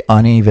we say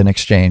uneven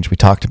exchange, we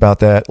talked about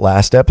that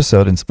last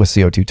episode with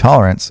CO2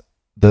 tolerance.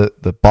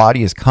 The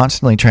body is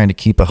constantly trying to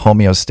keep a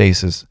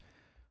homeostasis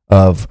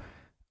of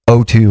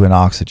O2 and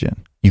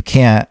oxygen. You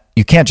can't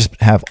just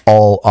have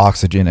all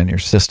oxygen in your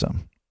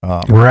system.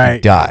 Right.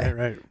 You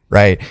die.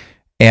 Right.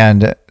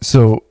 And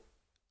so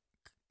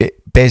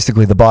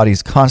basically the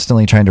body's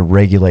constantly trying to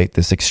regulate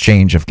this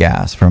exchange of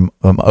gas from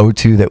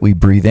O2 that we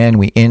breathe in,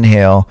 we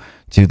inhale,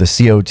 to the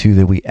CO2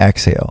 that we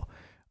exhale.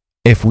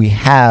 If we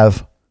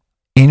have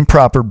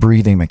improper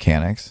breathing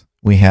mechanics,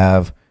 we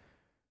have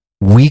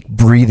weak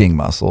breathing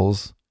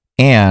muscles,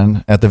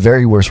 and at the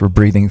very worst, we're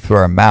breathing through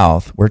our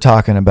mouth. We're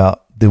talking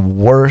about the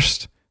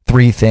worst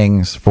three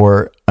things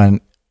for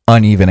an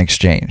uneven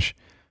exchange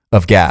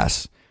of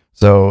gas.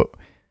 So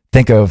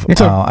think of,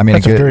 that's a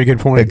very good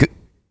point.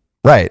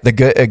 Right. A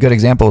good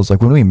example is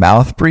like when we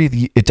mouth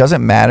breathe, it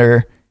doesn't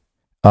matter.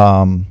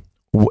 Even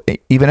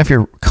if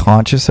you're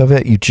conscious of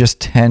it, you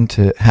just tend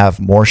to have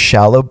more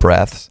shallow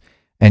breaths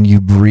and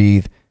you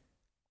breathe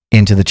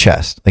into the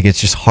chest. Like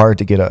it's just hard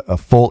to get a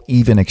full,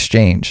 even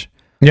exchange.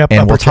 Yep.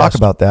 And we'll talk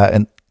about that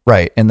in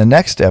the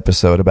next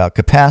episode about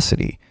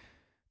capacity,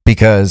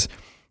 because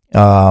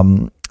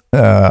the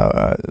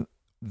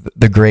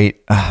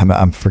great,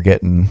 I'm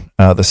forgetting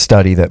the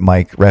study that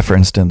Mike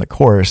referenced in the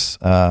course,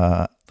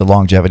 the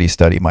longevity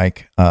study,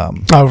 Mike.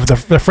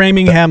 The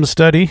Framingham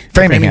study.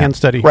 Framingham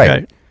study.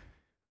 Right.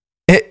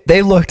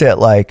 They looked at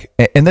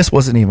and this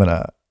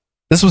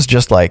was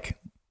just like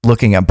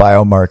looking at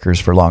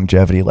biomarkers for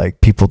longevity,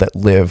 like people that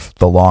live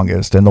the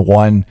longest. And the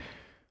one.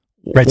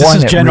 Right. This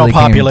is general really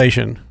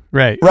population.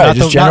 Right. Right.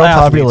 Just general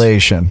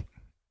population.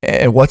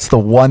 And what's the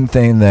one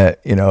thing that,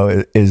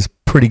 is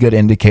pretty good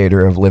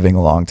indicator of living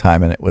a long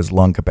time? And it was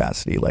lung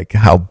capacity, like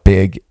how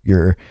big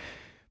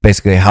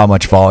basically how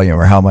much volume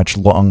or how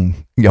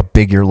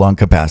big your lung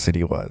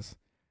capacity was.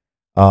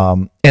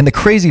 And the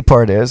crazy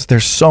part is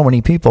there's so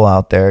many people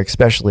out there,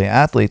 especially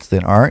athletes,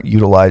 that aren't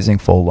utilizing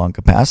full lung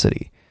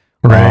capacity.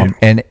 Right.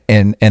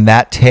 And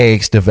that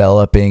takes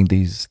developing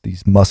these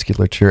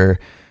musculature,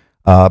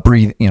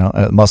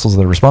 muscles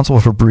that are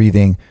responsible for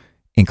breathing,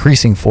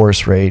 increasing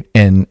force rate.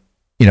 And,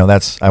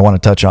 I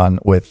want to touch on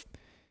with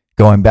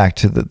going back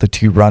to the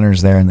two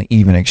runners there in the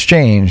even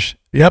exchange.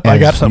 Yep. I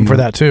got something for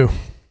that too.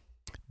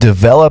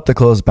 Develop the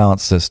closed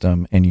balance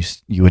system and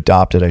you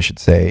adopt it, I should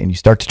say, and you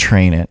start to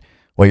train it.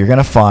 What you're going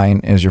to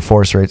find is your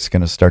force rate's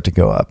going to start to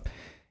go up.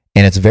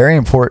 And it's very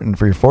important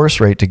for your force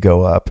rate to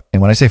go up.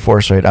 And when I say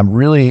force rate, I'm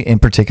really in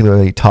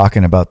particularly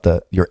talking about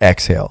your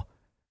exhale,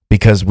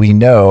 because we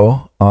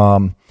know,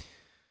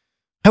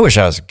 I wish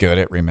I was good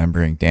at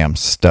remembering damn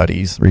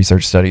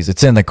research studies.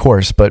 It's in the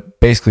course,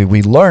 but basically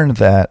we learned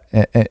that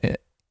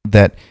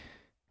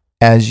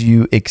as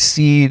you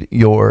exceed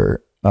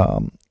your,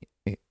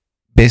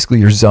 basically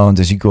your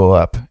zones, as you go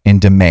up in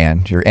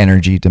demand, your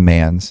energy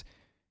demands,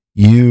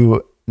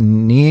 you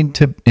need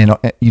to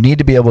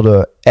be able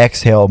to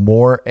exhale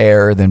more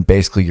air than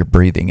basically you're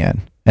breathing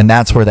in. And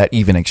that's where that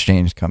even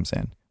exchange comes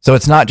in. So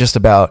it's not just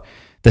about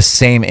the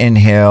same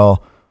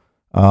inhale,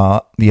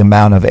 the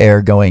amount of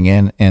air going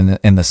in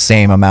and the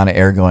same amount of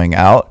air going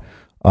out.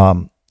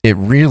 It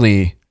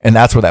really, and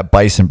that's where that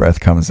bison breath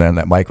comes in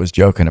that Mike was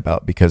joking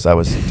about, because I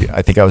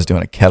think I was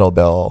doing a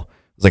kettlebell. It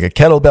was like a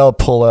kettlebell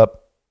pull up,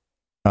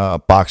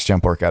 box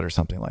jump workout or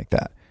something like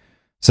that.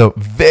 So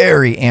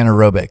very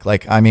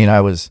anaerobic.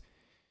 I was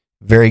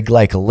very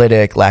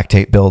glycolytic,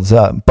 lactate builds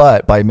up,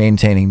 but by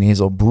maintaining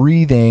nasal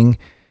breathing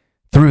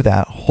through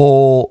that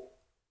whole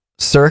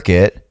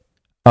circuit,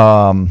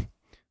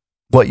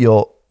 what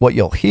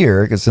you'll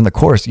hear, because in the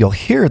course, you'll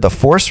hear the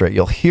force rate.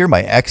 You'll hear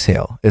my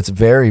exhale. It's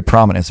very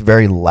prominent. It's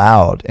very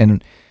loud.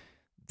 And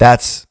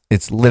it's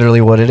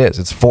literally what it is.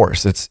 It's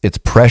force. It's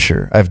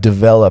pressure. I've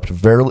developed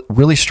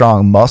really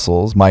strong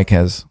muscles. Mike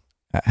has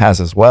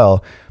as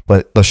well.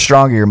 But the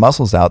stronger your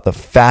muscles out, the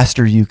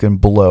faster you can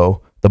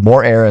blow, the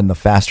more air and the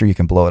faster you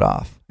can blow it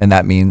off. And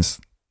that means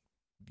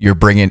you're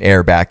bringing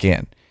air back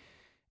in.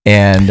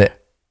 And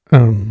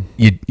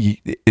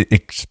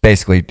it's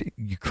basically,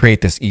 you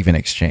create this even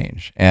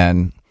exchange,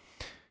 and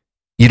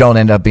you don't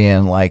end up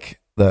being like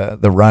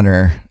the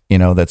runner,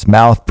 that's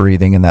mouth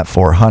breathing in that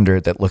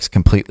 400 that looks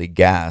completely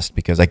gassed,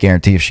 because I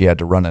guarantee if she had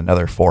to run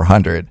another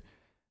 400,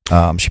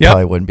 she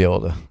probably wouldn't be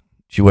able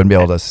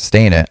to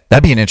sustain it.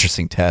 That'd be an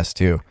interesting test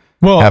too.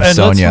 Well, have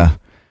Sonia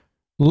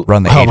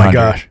run the 800. Oh my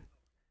gosh.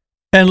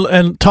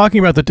 And talking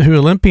about the two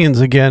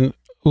Olympians again,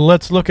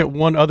 let's look at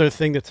one other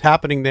thing that's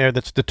happening there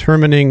that's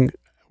determining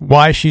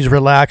why she's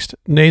relaxed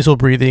nasal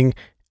breathing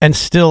and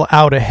still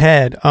out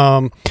ahead.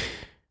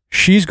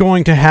 She's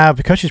going to have,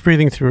 because she's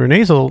breathing through her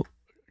nasal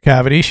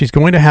cavity, she's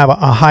going to have a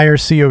higher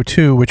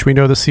CO2, which we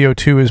know the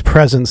CO2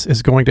 presence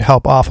is going to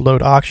help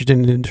offload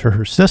oxygen into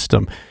her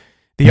system.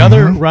 The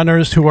other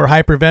runners who are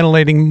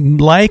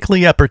hyperventilating,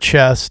 likely upper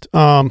chest,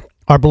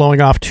 are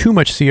blowing off too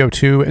much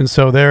CO2, and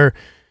so they're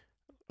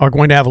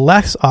going to have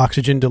less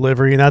oxygen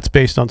delivery, and that's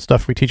based on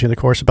stuff we teach in the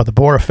course about the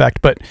Bohr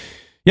effect. But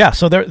yeah,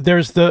 so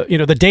there's the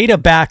the data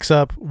backs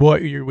up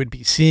what you would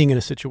be seeing in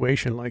a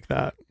situation like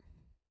that.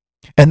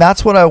 And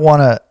that's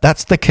what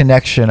that's the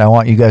connection I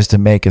want you guys to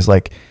make, is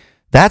like,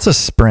 that's a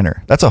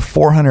sprinter. That's a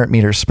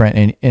 400-meter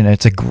sprint, and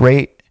it's a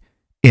great,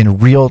 in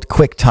real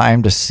quick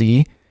time, to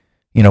see,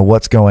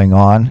 what's going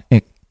on,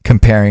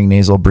 comparing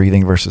nasal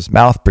breathing versus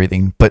mouth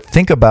breathing. But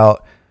think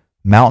about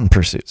mountain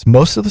pursuits.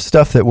 Most of the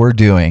stuff that we're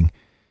doing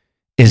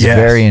is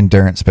very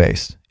endurance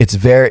based. It's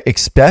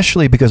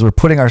especially because we're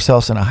putting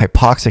ourselves in a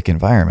hypoxic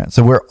environment.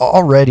 So we're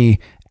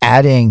already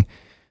adding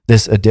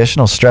this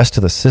additional stress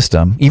to the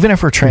system, even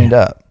if we're trained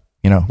up.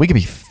 We could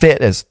be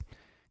fit as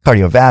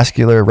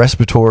cardiovascular,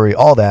 respiratory,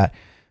 all that.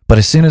 But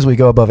as soon as we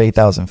go above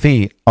 8,000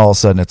 feet, all of a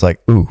sudden it's like,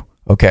 ooh,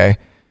 okay.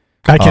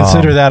 I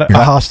consider that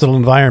a hostile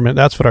environment.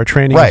 That's what our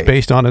training is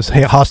based on, is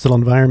hostile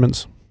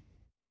environments.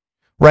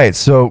 Right.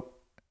 So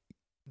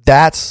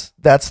that's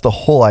the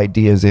whole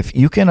idea, is if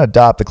you can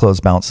adopt the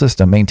closed mouth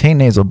system, maintain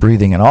nasal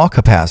breathing in all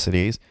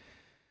capacities,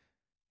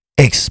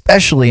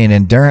 especially in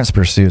endurance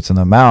pursuits in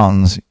the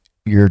mountains,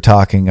 you're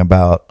talking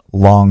about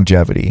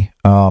longevity,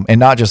 and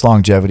not just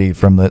longevity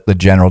from the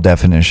general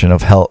definition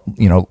of health,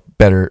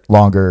 better,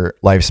 longer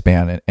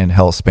lifespan and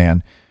health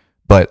span,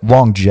 but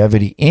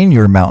longevity in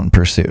your mountain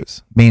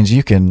pursuits means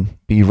you can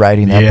be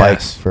riding that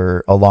bike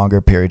for a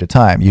longer period of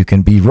time. You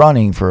can be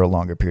running for a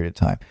longer period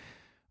of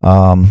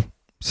time.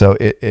 So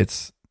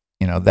it's,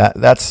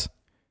 that's,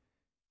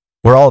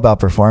 we're all about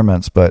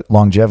performance, but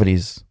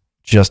longevity's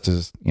just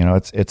as,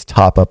 it's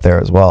top up there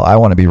as well. I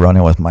want to be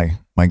running with my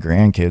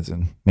grandkids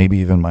and maybe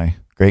even my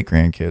great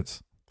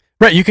grandkids.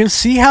 Right. You can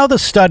see how the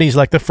studies,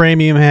 like the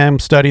Framingham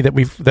study that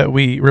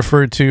we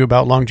referred to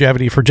about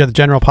longevity for the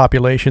general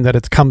population, that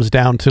it comes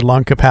down to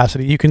lung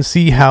capacity. You can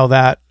see how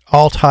that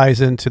all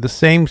ties into the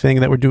same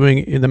thing that we're doing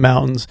in the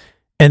mountains,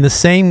 and the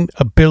same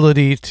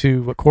ability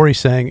to, what Corey's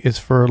saying, is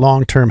for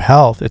long-term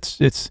health.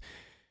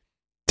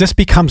 This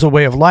becomes a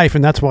way of life,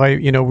 and that's why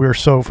we're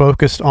so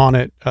focused on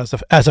it as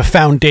a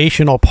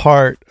foundational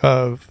part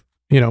of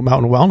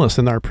mountain wellness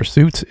and our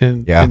pursuits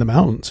in the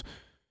mountains.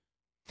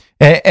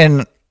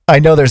 And I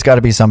know there's got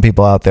to be some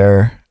people out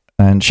there,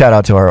 and shout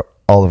out to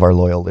all of our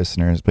loyal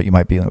listeners, but you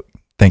might be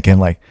thinking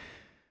like,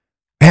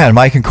 man,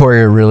 Mike and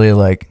Corey are really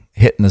like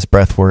hitting this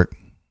breath work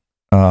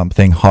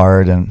thing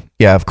hard. And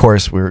yeah, of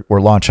course we're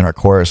launching our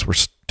course. We're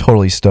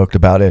totally stoked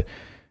about it.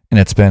 And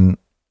it's been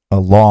a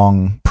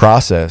long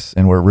process,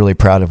 and we're really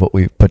proud of what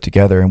we've put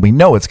together, and we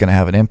know it's going to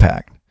have an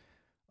impact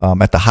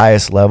at the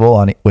highest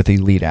level with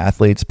elite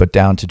athletes, but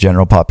down to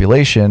general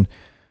population.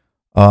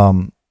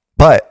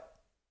 But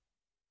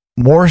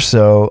more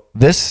so,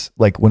 this,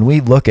 like, when we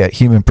look at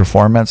human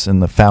performance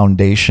and the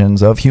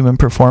foundations of human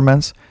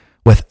performance,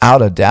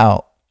 without a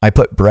doubt, I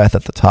put breath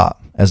at the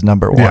top as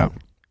number one. Yeah.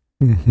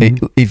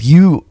 Mm-hmm. If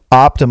you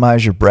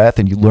optimize your breath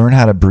and you learn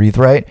how to breathe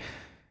right,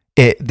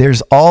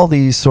 there's all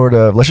these sort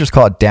of, let's just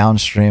call it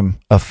downstream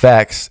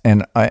effects,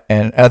 and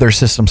other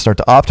systems start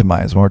to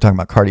optimize when we're talking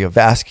about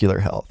cardiovascular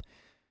health,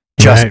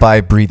 just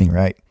by breathing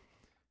right.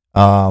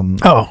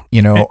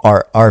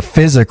 Our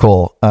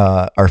physical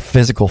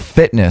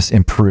fitness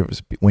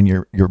improves when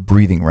you're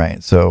breathing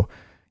right. So,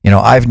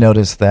 I've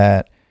noticed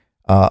that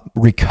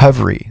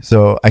recovery.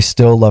 So I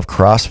still love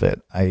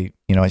CrossFit. I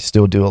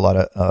still do a lot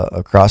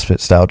of CrossFit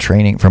style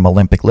training, from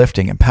Olympic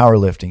lifting and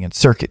powerlifting and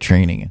circuit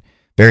training, and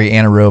very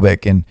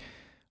anaerobic. And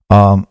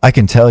I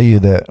can tell you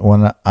that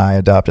when I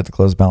adopted the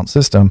closed balance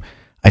system,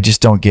 I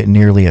just don't get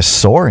nearly as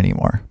sore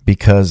anymore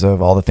because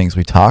of all the things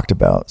we talked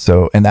about.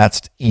 So, and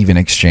that's even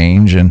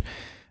exchange and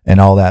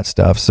all that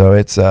stuff. So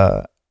it's,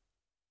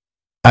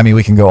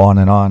 we can go on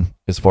and on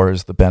as far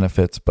as the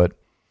benefits, but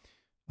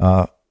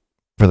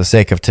for the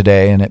sake of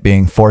today and it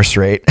being force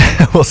rate,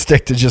 we'll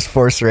stick to just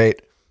force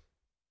rate.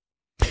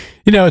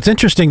 It's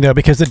interesting though,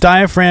 because the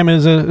diaphragm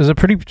is a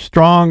pretty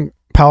strong,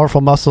 powerful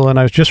muscle. And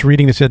I was just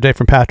reading this the other day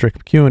from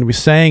Patrick McEwen. He was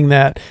saying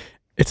that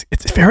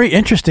it's very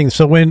interesting.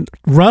 So when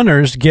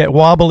runners get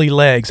wobbly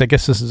legs, I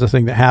guess this is the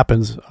thing that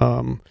happens.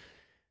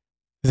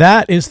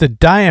 That is the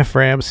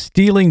diaphragm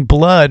stealing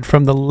blood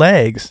from the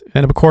legs.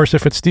 And of course,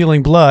 if it's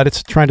stealing blood,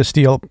 it's trying to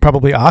steal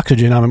probably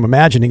oxygen. I'm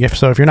imagining if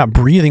you're not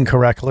breathing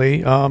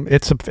correctly,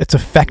 it's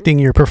affecting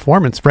your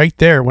performance right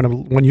there.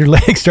 When your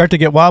legs start to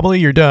get wobbly,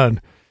 you're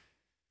done.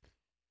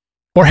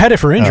 Or headed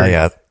for injury.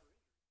 Yeah.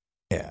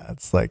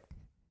 It's like,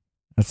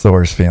 that's the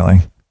worst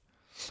feeling.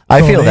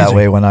 I feel that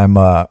way when I'm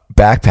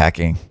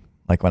backpacking,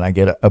 like when I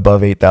get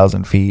above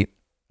 8,000 feet,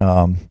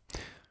 40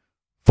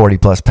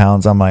 plus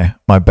pounds on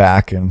my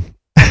back, and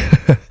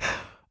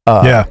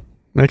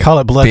they call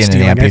it blood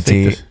stealing. An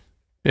amputee.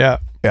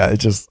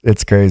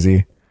 It's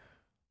crazy.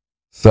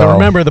 So but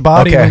remember, the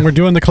body, when we're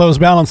doing the closed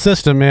balance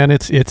system, man,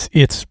 it's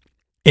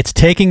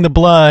taking the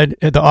blood,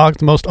 the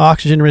most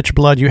oxygen rich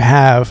blood you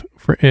have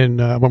when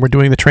we're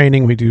doing the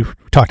training. We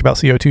talked about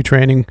CO2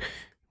 training,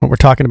 what we're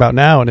talking about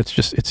now, and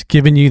it's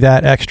giving you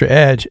that extra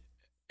edge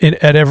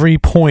at every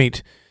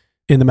point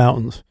in the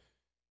mountains.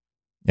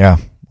 Yeah,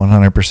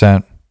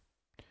 100%.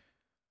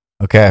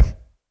 Okay.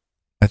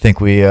 I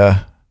think we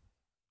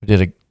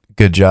did a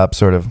good job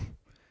sort of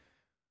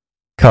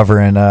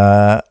covering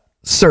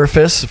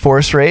surface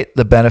force rate,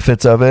 the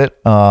benefits of it.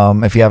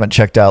 If you haven't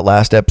checked out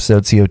last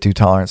episode, CO2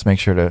 tolerance, make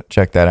sure to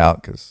check that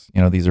out, because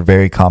these are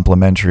very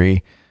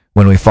complementary.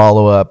 When we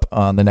follow up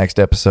on the next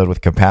episode with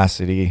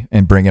capacity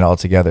and bring it all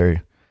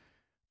together,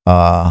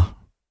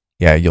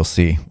 you'll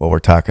see what we're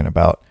talking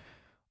about.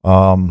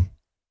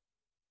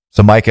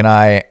 So Mike and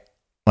I,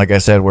 like I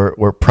said,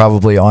 we're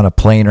probably on a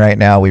plane right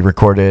now. We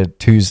recorded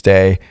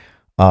Tuesday.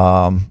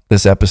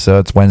 This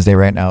episode's Wednesday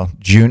right now,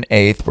 June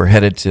 8th. We're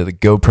headed to the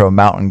GoPro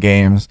Mountain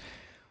Games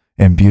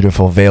in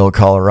beautiful Vail,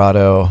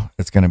 Colorado.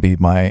 It's going to be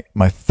my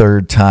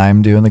third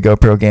time doing the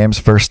GoPro Games.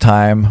 First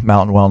time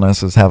Mountain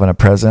Wellness is having a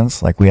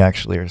presence. Like, we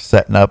actually are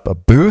setting up a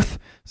booth.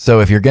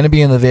 So if you're going to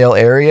be in the Vail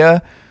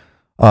area,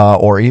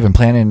 or even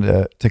planning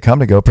to come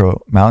to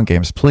GoPro Mountain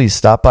Games, please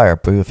stop by our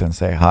booth and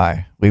say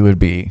hi.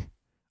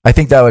 I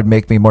think that would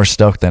make me more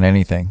stoked than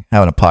anything,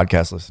 having a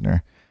podcast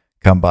listener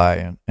come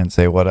by and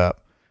say what up.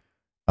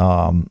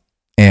 And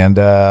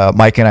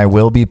Mike and I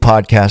will be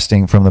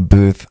podcasting from the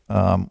booth.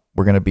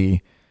 We're going to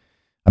be,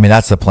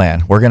 that's the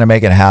plan. We're going to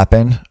make it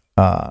happen.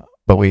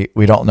 But we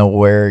don't know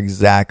where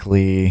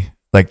exactly,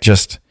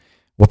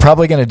 we're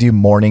probably going to do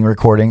morning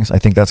recordings. I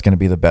think that's going to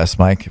be the best,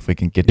 Mike, if we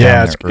can get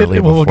down there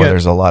early before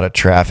there's a lot of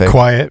traffic.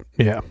 Quiet.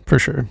 Yeah, for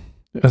sure.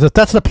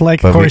 That's the plan.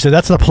 Corey said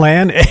that's the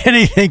plan.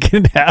 Anything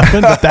can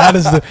happen, but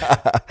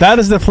that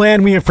is the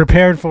plan we have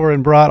prepared for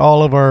and brought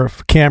all of our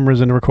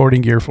cameras and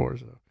recording gear for.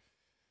 So.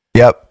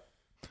 Yep.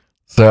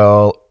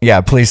 So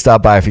yeah, please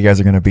stop by if you guys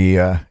are going to be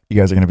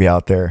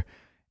out there.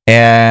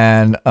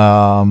 And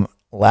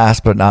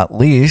last but not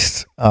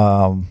least,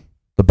 the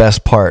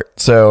best part.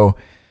 So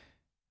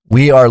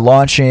we are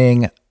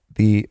launching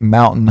the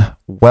Mountain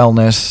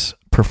Wellness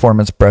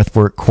Performance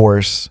Breathwork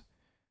course.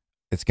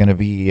 It's going to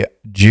be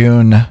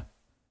June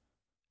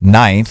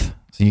 9th.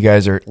 So you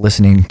guys are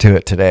listening to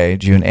it today,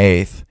 June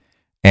 8th.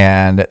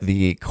 And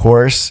the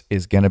course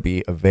is going to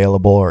be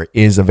available, or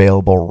is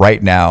available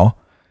right now.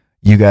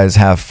 You guys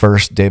have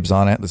first dibs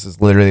on it. This is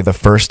literally the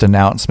first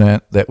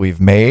announcement that we've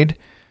made.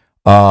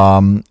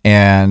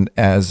 And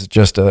as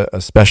just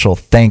a special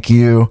thank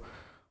you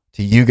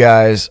to you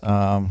guys,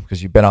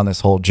 because you've been on this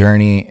whole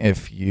journey,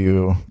 if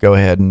you go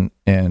ahead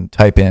and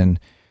type in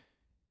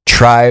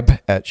Tribe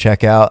at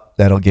checkout,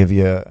 that'll give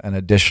you an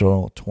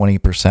additional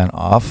 20%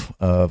 off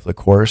of the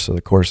course. So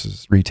the course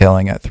is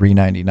retailing at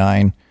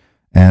 $399,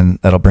 and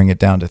that'll bring it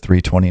down to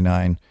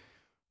 $329.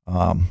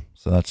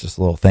 So that's just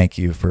a little thank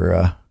you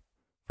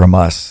from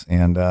us,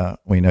 and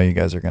we know you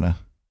guys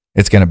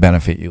it's gonna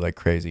benefit you like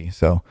crazy.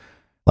 So,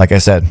 like I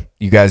said,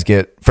 you guys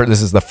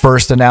this is the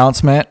first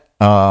announcement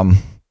a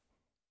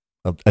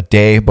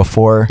day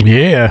before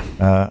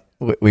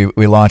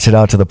we launch it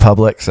out to the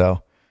public.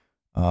 So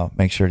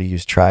make sure to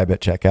use Tribe at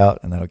checkout,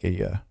 and that'll get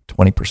you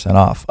 20%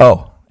 off.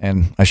 Oh,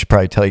 and I should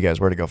probably tell you guys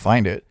where to go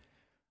find it.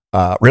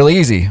 Really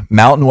easy,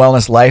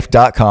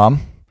 mountainwellnesslife.com.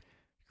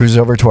 Cruise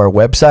over to our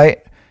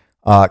website.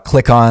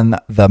 Click on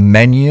the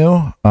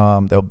menu.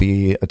 There'll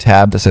be a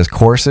tab that says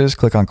courses.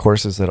 Click on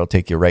courses. That'll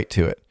take you right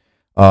to it.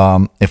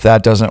 If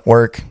that doesn't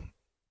work,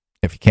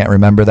 if you can't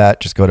remember that,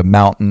 just go to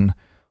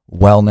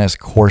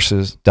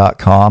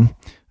mountainwellnesscourses.com,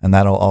 and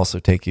that'll also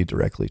take you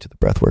directly to the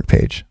breathwork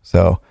page.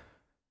 So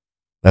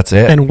that's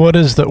it. And what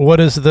is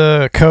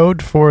the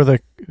code for the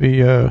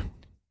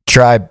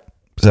Tribe?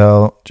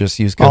 So just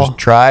use code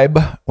Tribe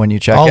when you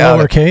check out. All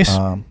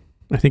lowercase?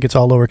 I think it's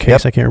all lowercase.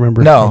 Yep. I can't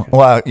remember. No. Okay.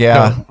 Well,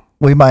 yeah. No.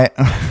 We might.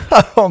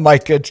 Oh, my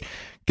good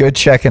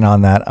checking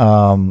on that.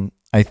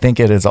 I think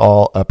it is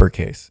all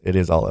uppercase. It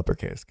is all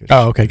uppercase.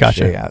 Oh, okay. Gotcha.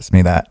 Shay asked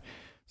me that.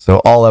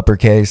 So all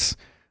uppercase.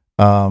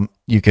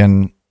 You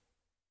can,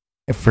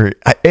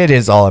 it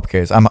is all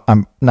uppercase. I'm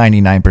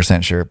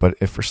 99% sure, but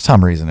if for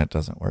some reason it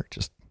doesn't work,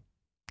 just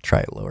try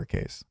it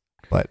lowercase.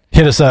 But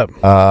hit us up.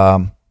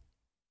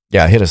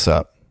 Yeah, hit us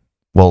up.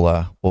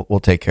 We'll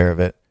take care of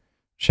it.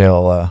 Shay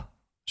will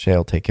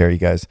take care of you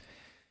guys.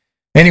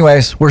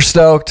 Anyways, we're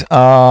stoked.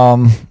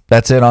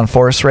 That's it on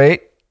Force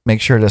Rate. Make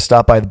sure to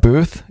stop by the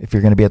booth if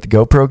you're going to be at the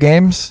GoPro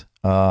games.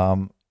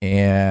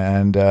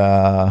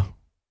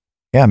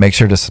 Make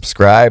sure to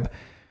subscribe.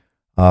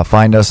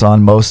 Find us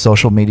on most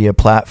social media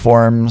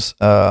platforms,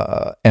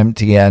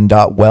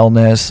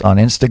 mtn.wellness on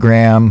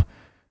Instagram,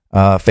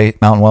 Mountain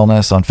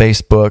Wellness on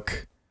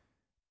Facebook,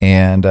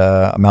 and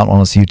Mountain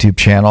Wellness YouTube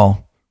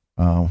channel.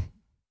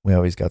 We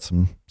always got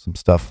some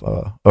stuff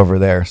over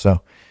there.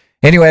 So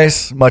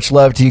anyways, much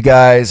love to you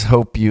guys.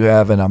 Hope you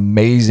have an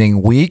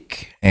amazing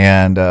week,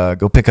 and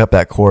go pick up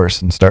that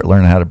course and start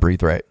learning how to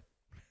breathe right.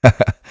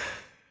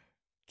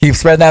 Keep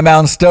spreading that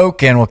mountain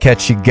stoke, and we'll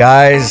catch you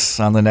guys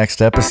on the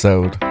next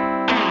episode.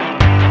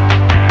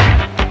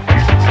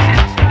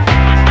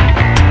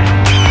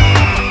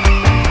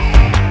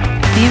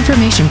 The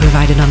information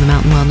provided on the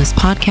Mountain Wellness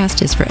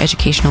Podcast is for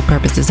educational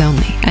purposes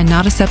only and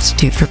not a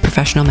substitute for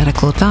professional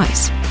medical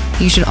advice.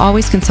 You should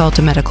always consult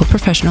a medical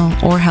professional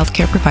or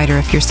healthcare provider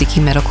if you're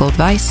seeking medical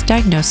advice,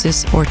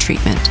 diagnosis, or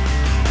treatment.